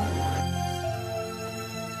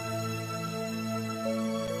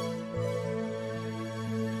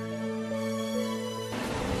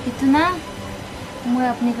इतना मैं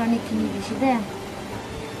अपने करने की नहीं दिशी दे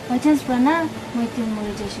वचन स्पना मैं तीन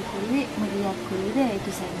मोरे जैसे कोई मुझे याद कोई दे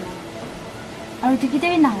तो सही है और तो कितने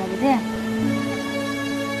भी ना लगे दे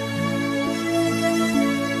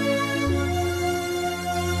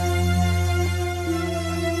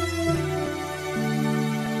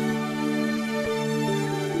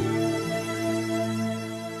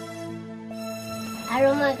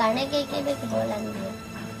मैं गाने के भी किलो लानी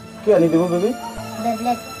क्या नहीं देबो बेबी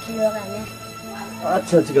बेबलेट किलो गाने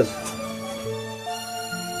अच्छा ठीक है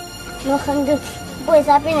किलो खंड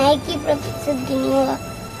पैसा पे नहीं की प्रतिशत गिनी होगा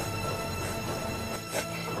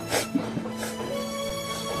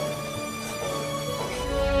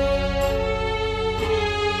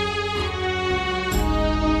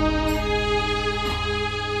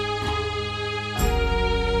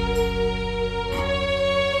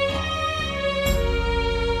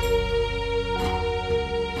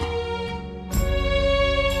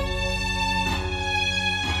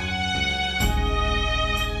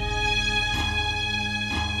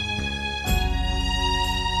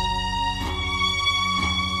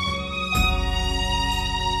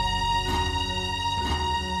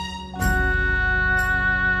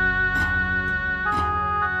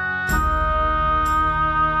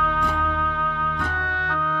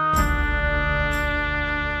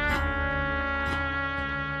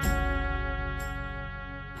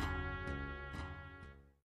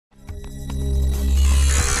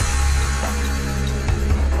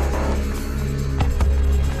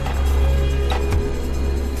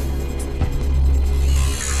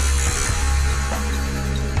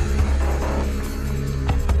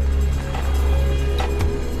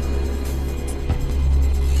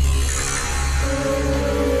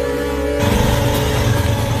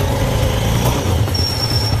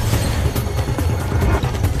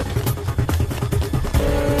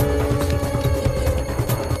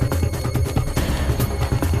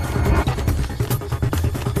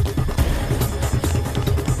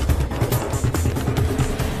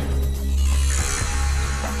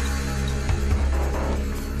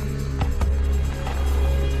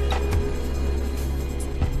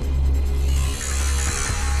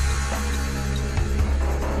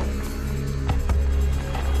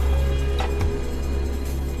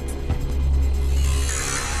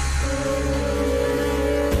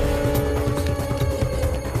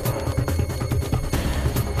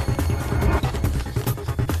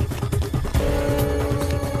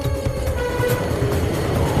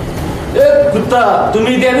कुत्ता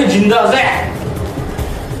तुम्ही इथे आम्ही जिंदा आहे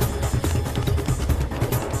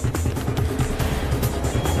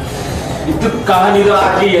इथं कहाणीला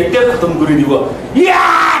आगे येते खतम करू दिव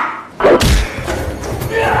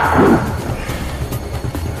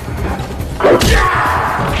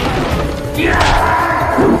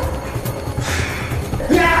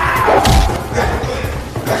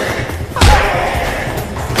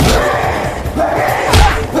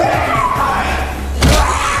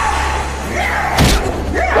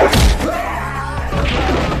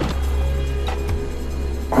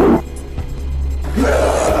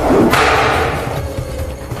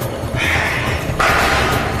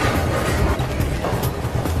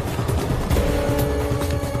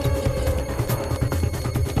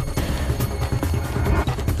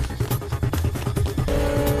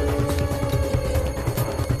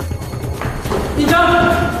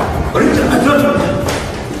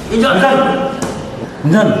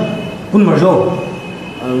Injan, kun marjo.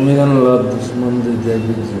 Milan la dushman de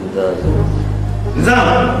jabi zinda.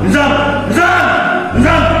 Injan.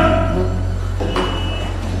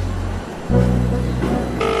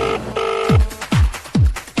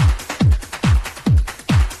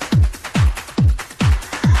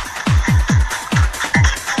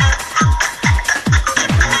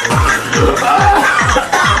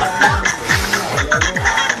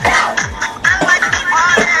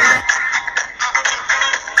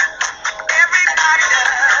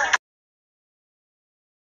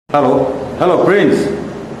 Hello, Prince.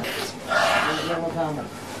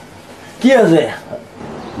 কি আছে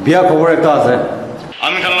বিয়া খবর একটা আছে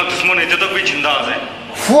আমি খালা দুশ্মন এতে তো কই চিন্তা আছে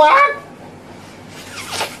What?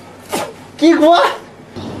 কি কোৱা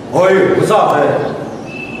ওই বুঝা আছে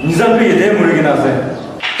নিজাম বি এতে মরে কিনা আছে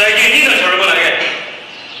তাই কি দিন ছড়ব লাগে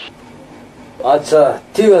আচ্ছা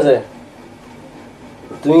ঠিক আছে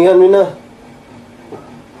তুমি আমি না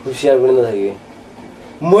হুঁশিয়ার করে না থাকি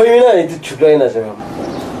মই না এতে ছুটাই না চাই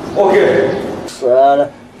ওকে সারা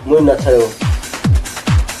মই না ছাড়ো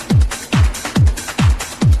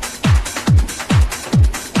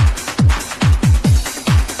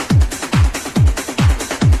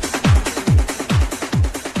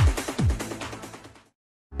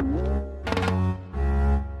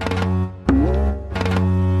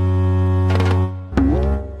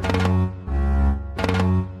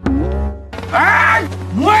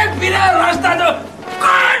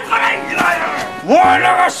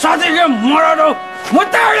शादी के मरा दो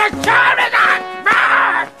मुझे छोड़ेगा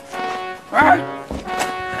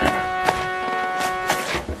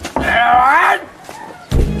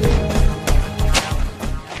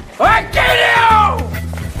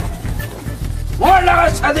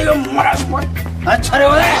शादी के मरा अच्छा रे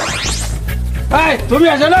बोले तुम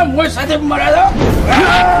ऐसा ना मुझे शादी मरा दो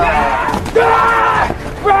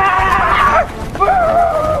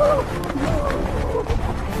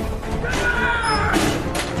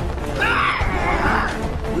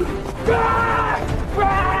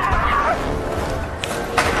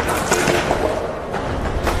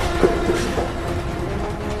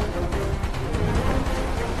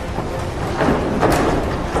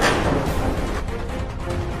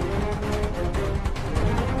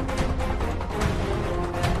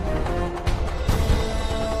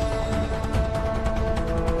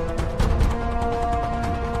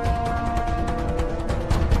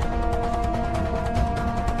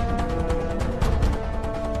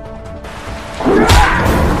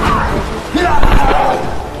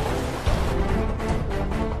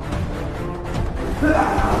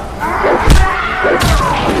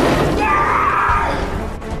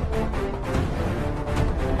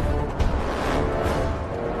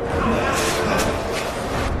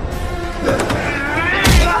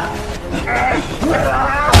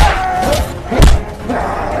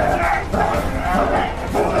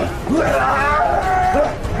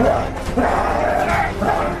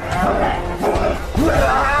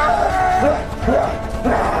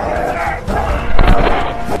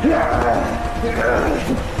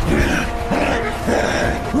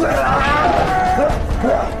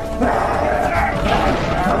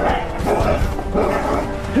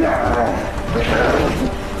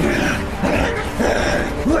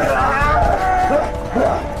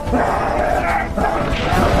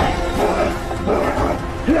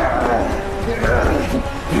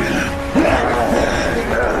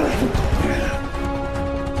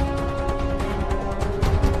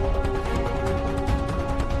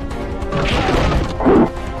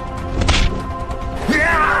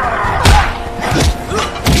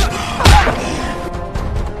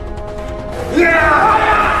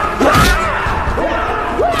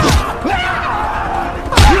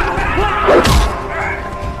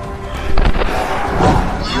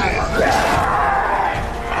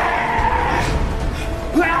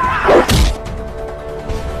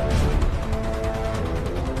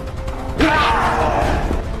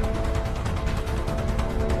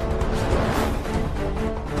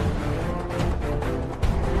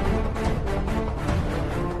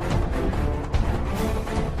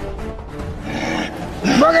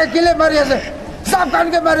मगे किले मरिया से सब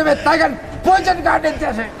कान के बारे में टाइगर पॉइजन काट देते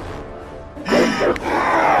हैं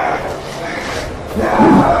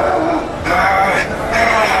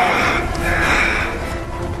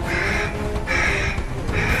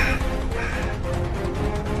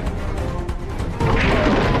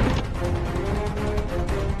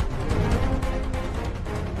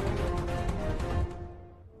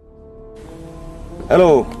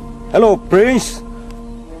हेलो प्रिंस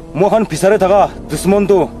मोहन फिसारे थाका दुश्मन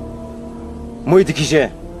तो মই দেখিছে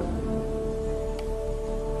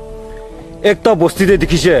একটা বস্তিতে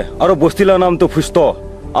দেখিছে আৰু বস্তিলাৰ নামটো ফুষ্ট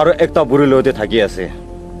আৰু একটা বুঢ়ী লগতে থাকি আছে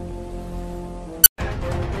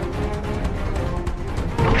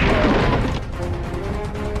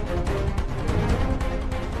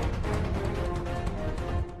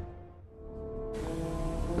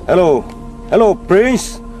হেল্ল' প্ৰিন্স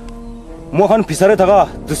মোখন ফিচাৰে থকা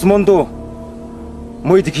দুশ্মনটো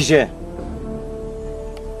মই দেখিছে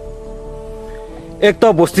একটা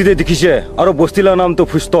বস্তিতে দেখিছে আৰু বস্তিলাৰ নামটো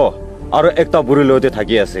ফুষ্ট আৰু একটা বুঢ়ী লগতে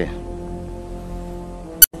থাকি আছে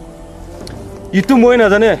ইটো মই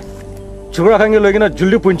নাজানে চুবৰা খাঙ্গে লৈ কিনে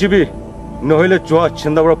জলদি পঞ্চিবি নহলে যোৱা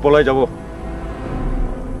চিন্তাৰ পৰা পলাই যাব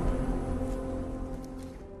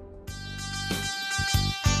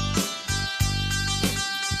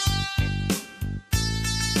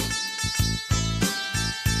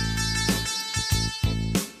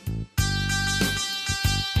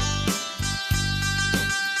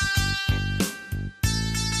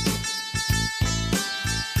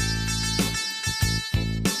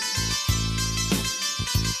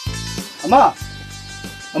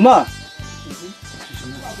Ama,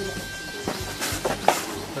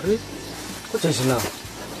 Aduh, kok jadi senang?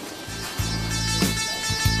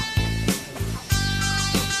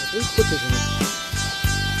 Aduh, kok jadi senang?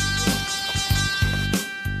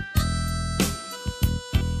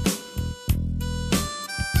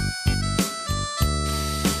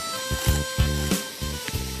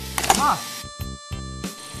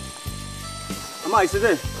 Ama, isi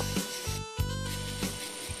deh.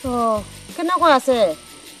 Oh, kenapa Asen?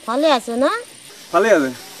 ভালে আছে না ভালে আছে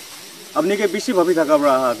আপনি কে বেশি ভাবি থাকা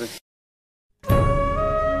বড় আছে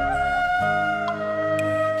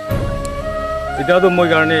এটা তো মই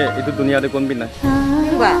কারণে এটো দুনিয়াতে কোনবি নাই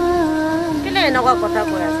বা কেলে এনেকুৱা কথা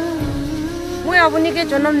কৈ আছে মই আপুনিকে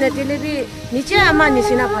জন্ম নেদিলেবি নিচে আমাৰ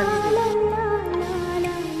নিচিনা ভাবিবি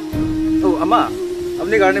ও আমা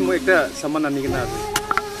আপনি কারণে মই একটা সামান আনি কিনা আছে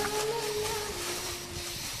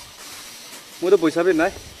মই তো পয়সা বি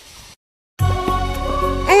নাই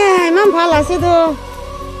ইমান ভাল আছে তো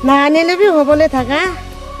নানিলেবি হ'বলৈ থাকা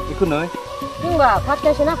একো নাই কিংবা ভাত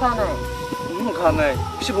খাইছে না খোৱা নাই খোৱা নাই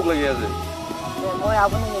বেছি ভোক লাগি আছে মই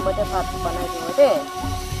আপুনি নিমতে ভাত বনাই দিম দেই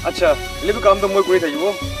আচ্ছা এলিবি কামটো মই কৰি থাকিব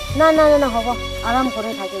না না না হ'ব আৰাম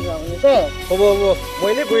কৰি থাকিব আপুনি দেই হ'ব মই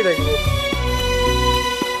এনে কৰি থাকিব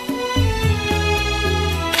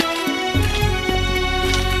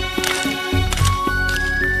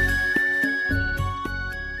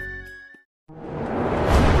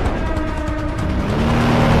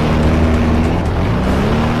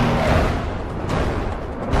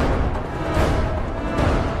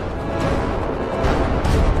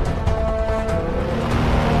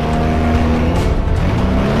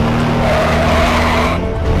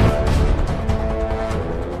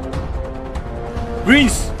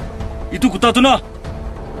প্রিন্স ইটো কুতাটো না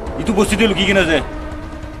ইটো বস্তিতে লুকি কিনা যায়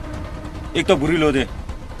একটা বুঢ়ী লো দে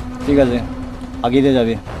ঠিক আছে আগে দিয়ে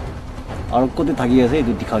যাবি আর কোথায় থাকি আছে এই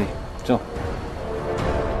দুটি খাবি চ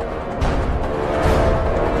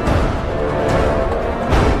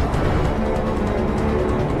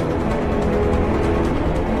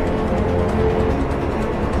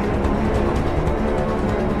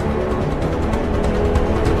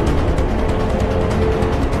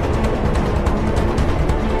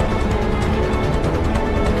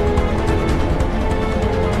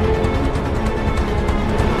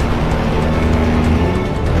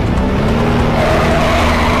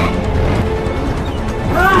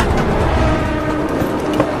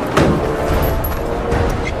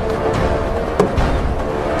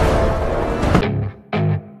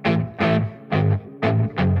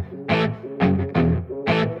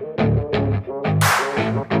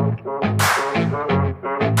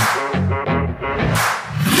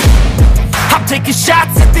Taking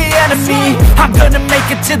shots at the enemy. I'm gonna make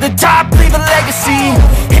it to the top, leave a legacy.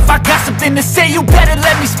 If I got something to say, you better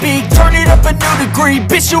let me speak. Turn it up a new degree,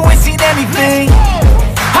 bitch, you ain't seen anything.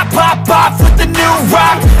 I pop off with the new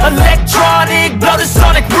rock, electronic, blow the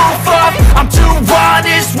sonic roof up. I'm too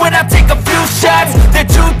honest when I take a few shots.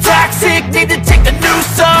 They're too toxic, need to take a new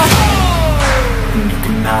song. You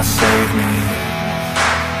cannot save me,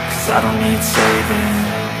 'cause I don't need saving.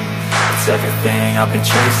 It's everything I've been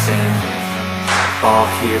chasing, all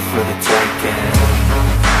here for the taking.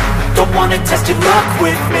 Don't wanna test your luck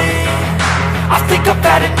with me, I think I've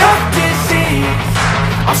had enough disease.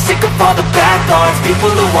 I'm sick of all the bad thoughts,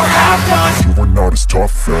 people who are half-nots. You are not as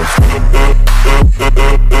tough as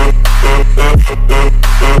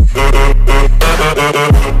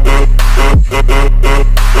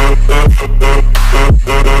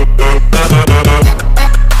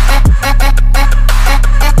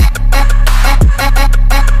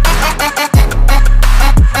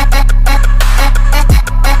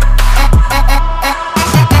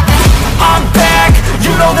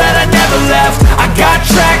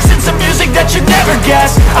you never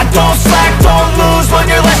guess. I don't slack, don't lose, learn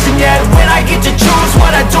your lesson yet. When I get to choose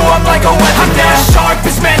what I do, I'm like a weapon. I'm not sharp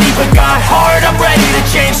as many, but got heart, I'm ready to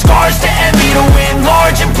change. Scars to envy, to win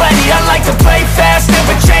large and plenty. I like to play fast,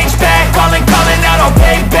 never change back. Calling out, I'll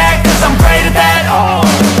pay back, cause I'm great at that. Oh,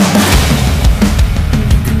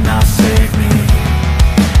 you cannot save me,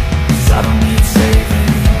 cause I don't need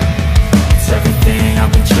saving. It's everything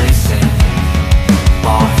I've been chasing,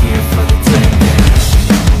 all here for the taking.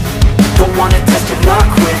 Don't wanna test your luck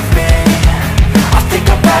with me, I think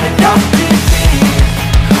I've had enough defeat.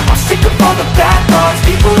 I'm sick of all the bad thoughts,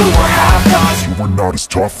 people who were half-nots. You were not as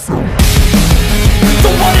tough though.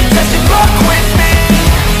 Don't wanna test your luck with me,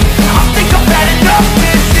 I think I've had enough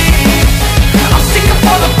defeat. I'm sick of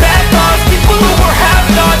all the bad thoughts, people who were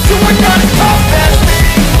half-nots. You were not as tough as me.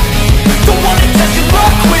 Don't wanna test your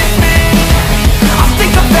luck with me, I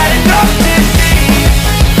think I've had enough defeat.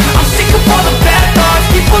 I'm sick of all the bad thoughts,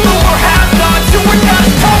 people who were half-nots. You were not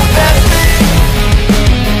as tough as me.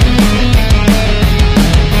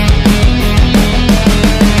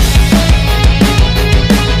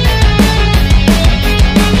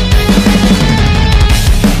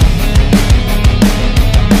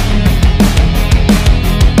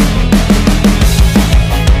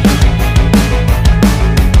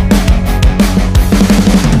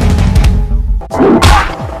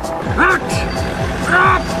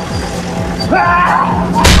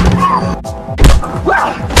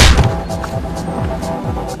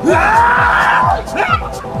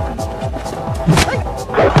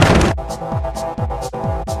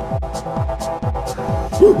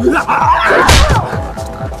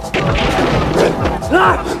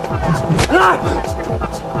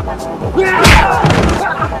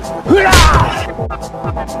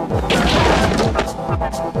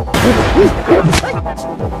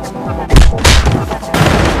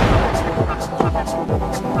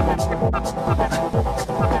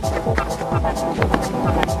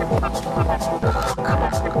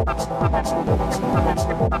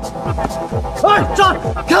 Hey, John!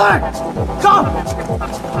 Kill her! Come!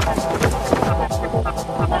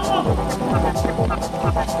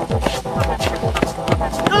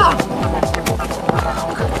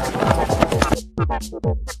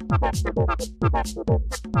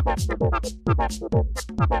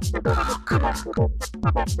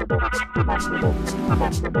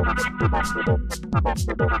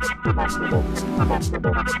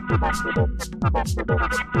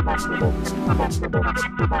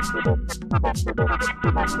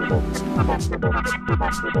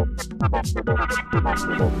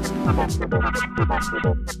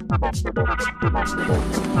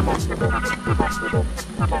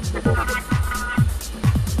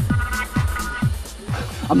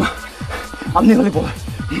 I'm nearly boy.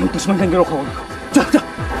 This man can get a call.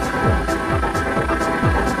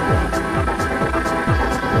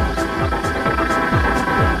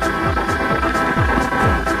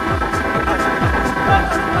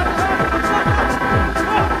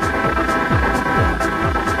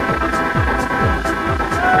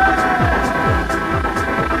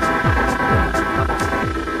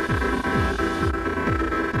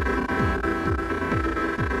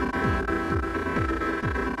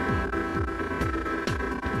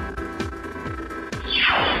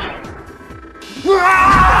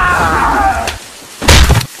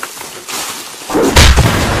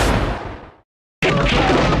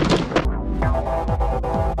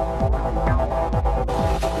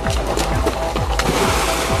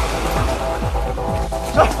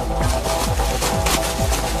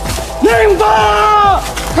 Neangbah!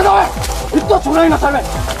 Kadawe! Ito tunay na salve!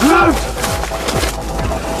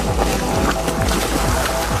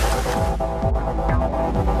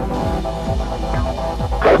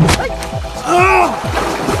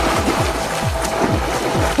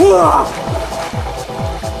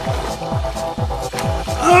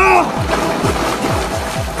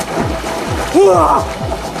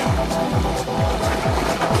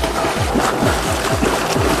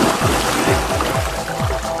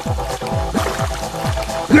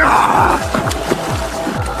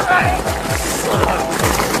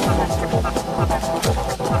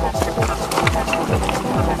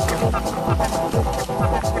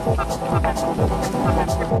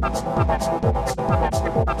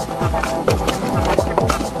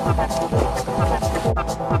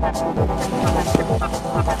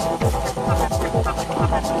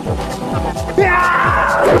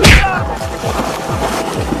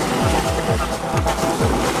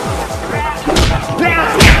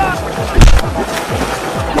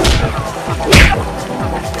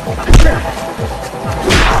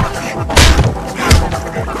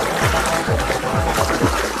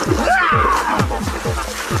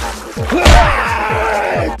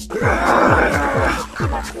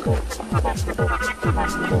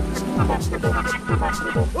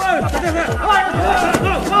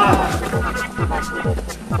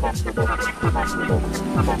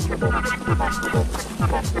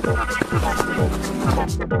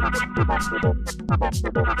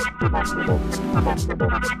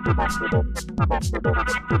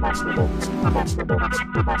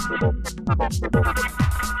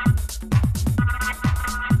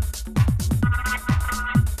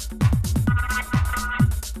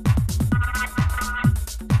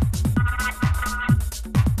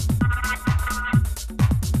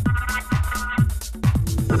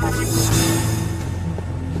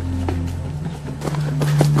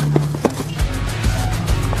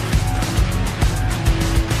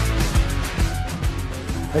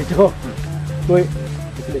 देखो tôi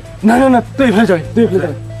ना tôi phải rồi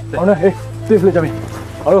ở đây hey tôi phải rồi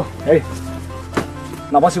alo hey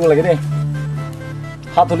nào bác sĩ lại cái này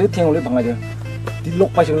हाथ धोले थे ओले भंगा दे ती लोक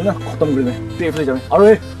पाइछ न खत्म गर्ने पेफले जाने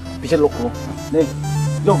अरे पछि लोक हो नै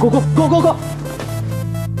लो गो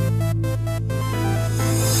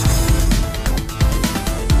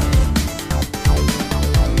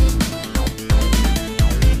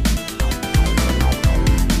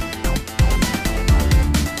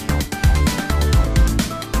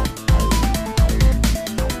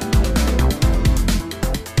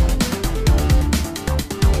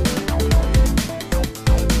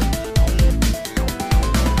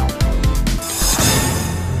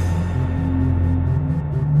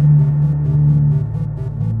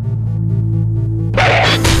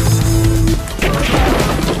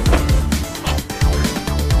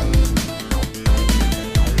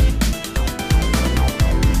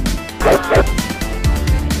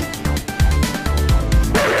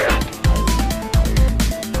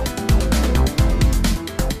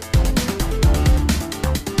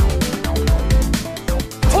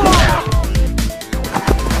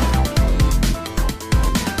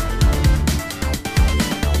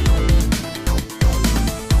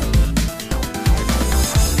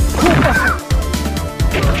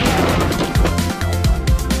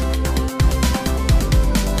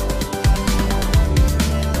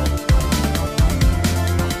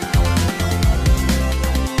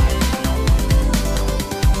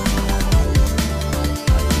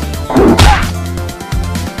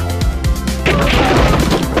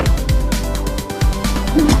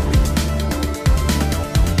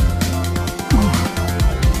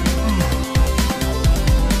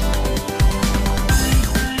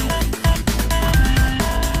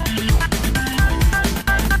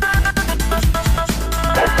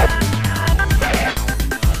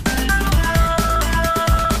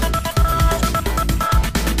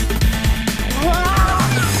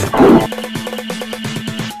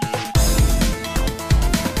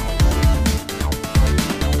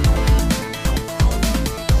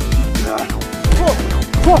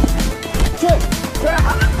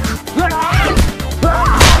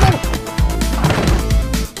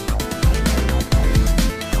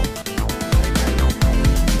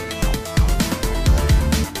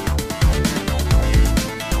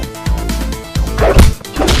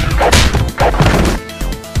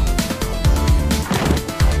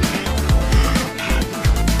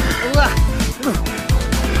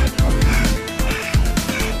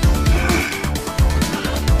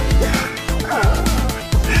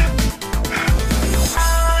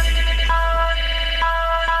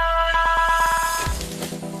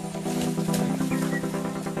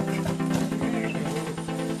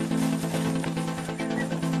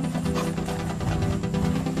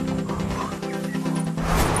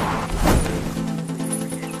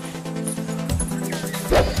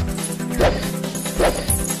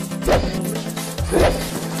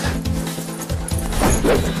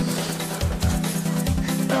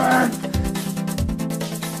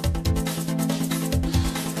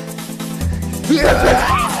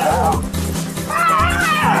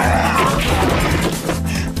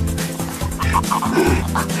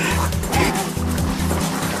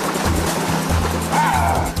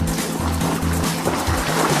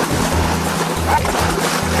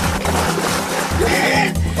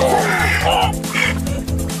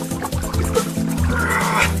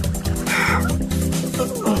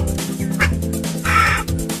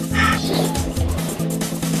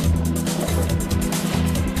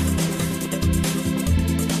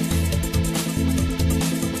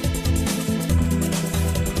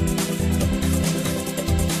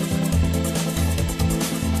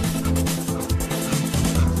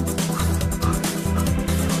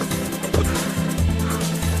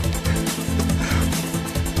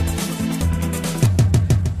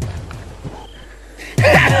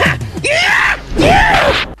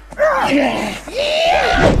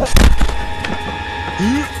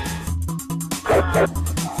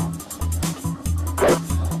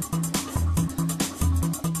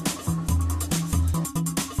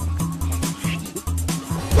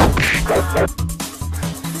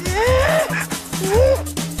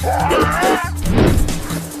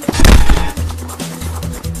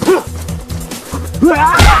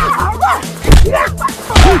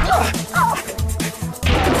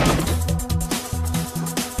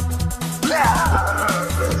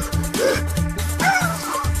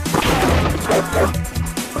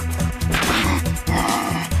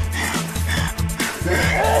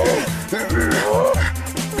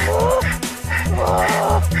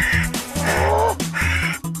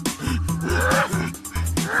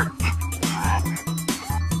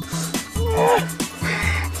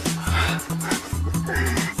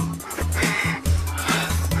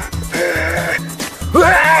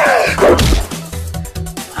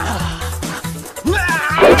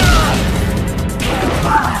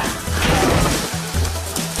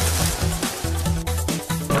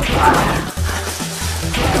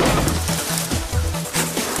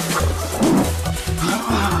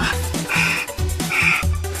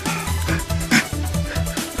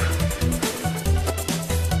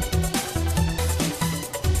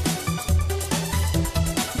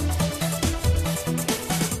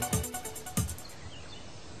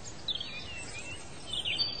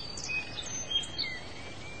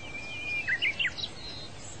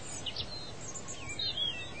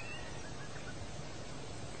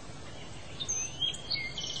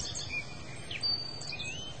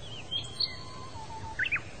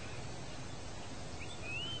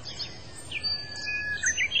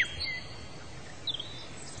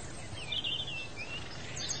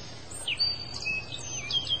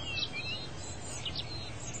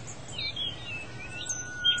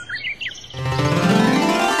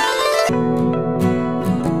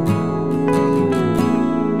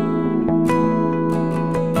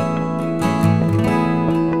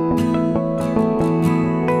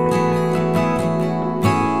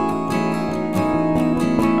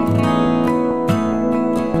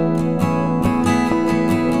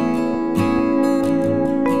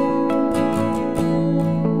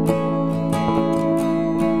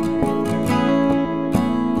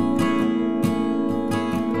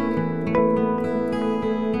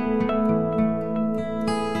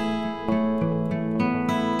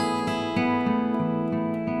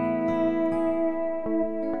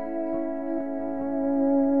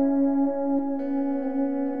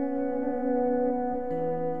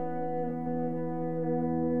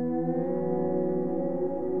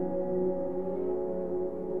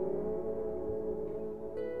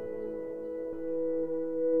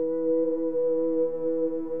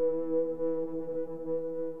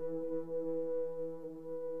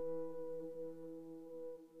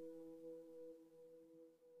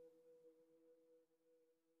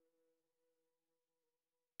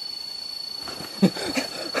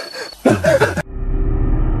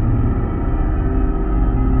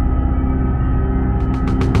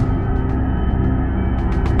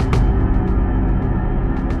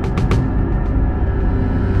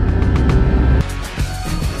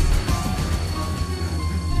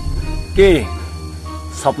के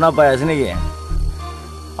सपना पाइছে নেকি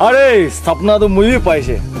আরে सपना তো মই পাইছে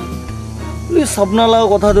এই सपना লাগা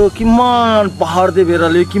কথা তো কিমান পাহাড় দে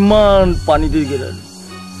বেরালে কিমান পানি দে গেরালে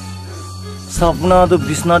सपना तो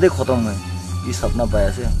बिस्ना दे खत्म है ये सपना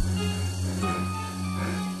पाइছে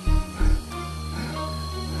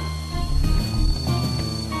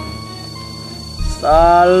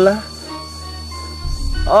साला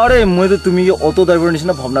अरे मैं तो तुम्हें ये ऑटो ड्राइवर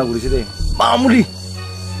निशिना भावना करिছে दे मामूली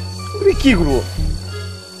अरे की करबो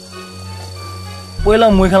पहिला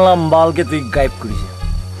মই খালাম বালকে তুই গায়েব করিছে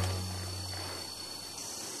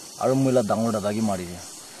আর মইলা ডাঙর দাদাকে মারিছে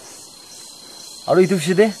আর ইতু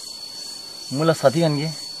পিছতে মইলা সাথী আনগে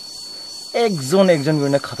একজন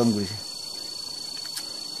করে খতম করিছে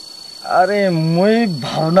আরে মই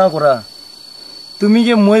ভাবনা করা তুমি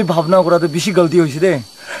কি মই ভাবনা করা তো বেশি গলতি হইছে দে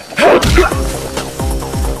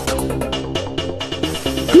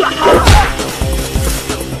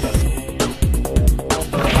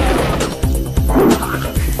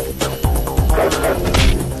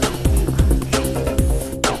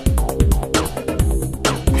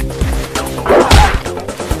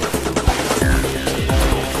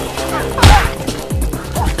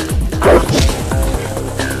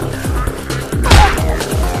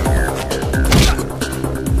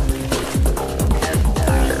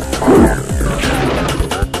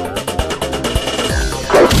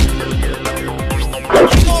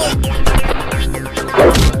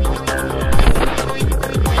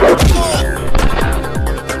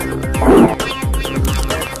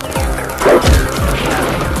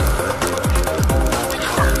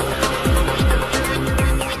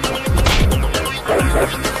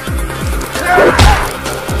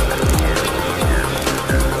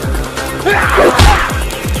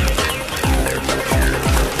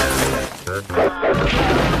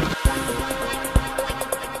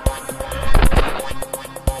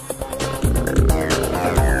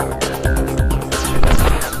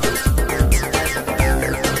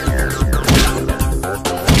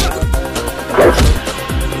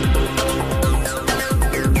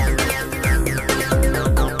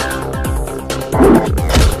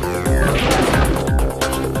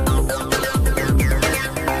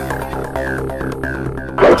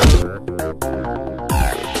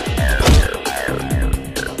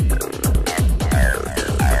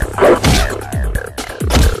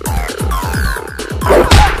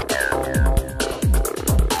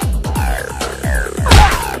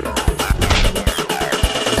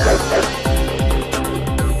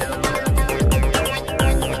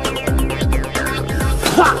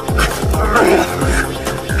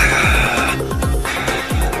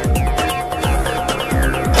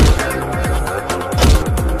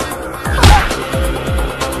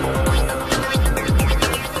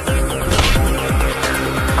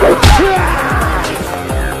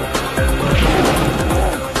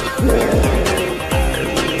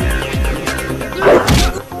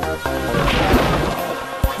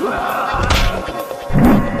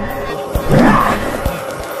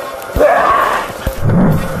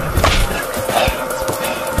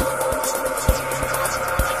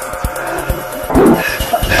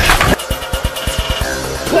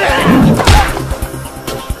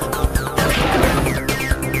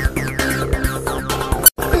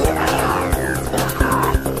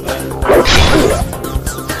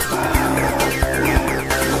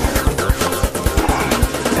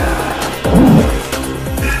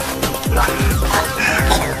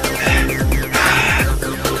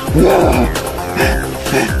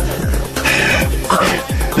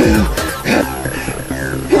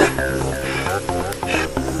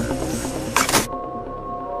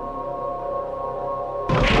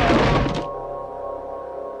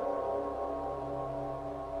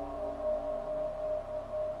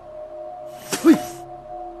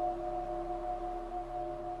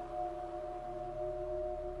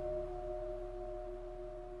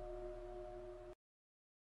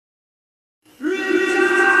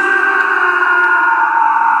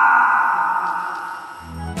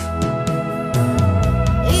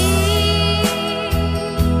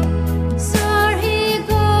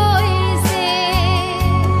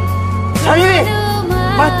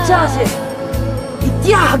bacca se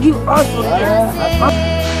itia hagi asur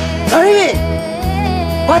Nagamese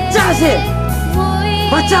bacca se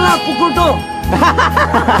bacca la pukul to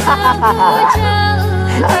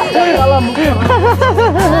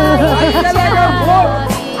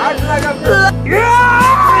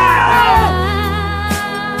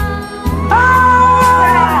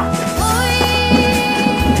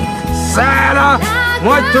Salah,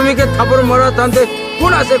 mau tumi ke tabur mara tante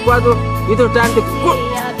pun asik kuatu itu tante ku.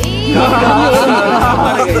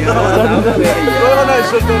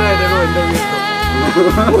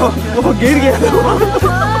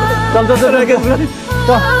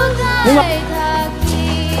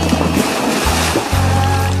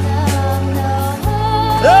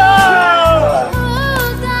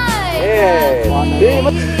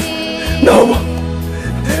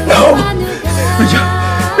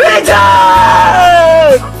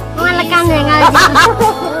 Mengelekan dengan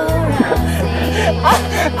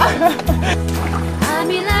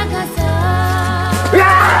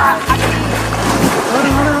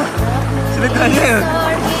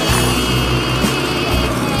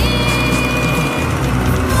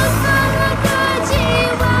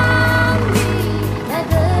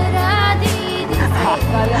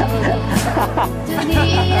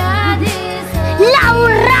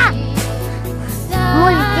Laura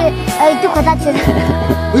mulut itu kota cerita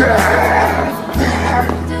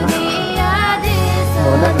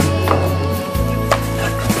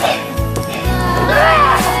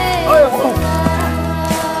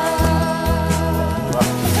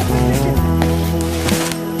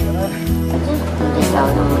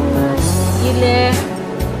Gile,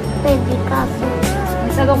 baby kafe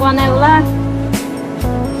bisa kau buat naik ulang?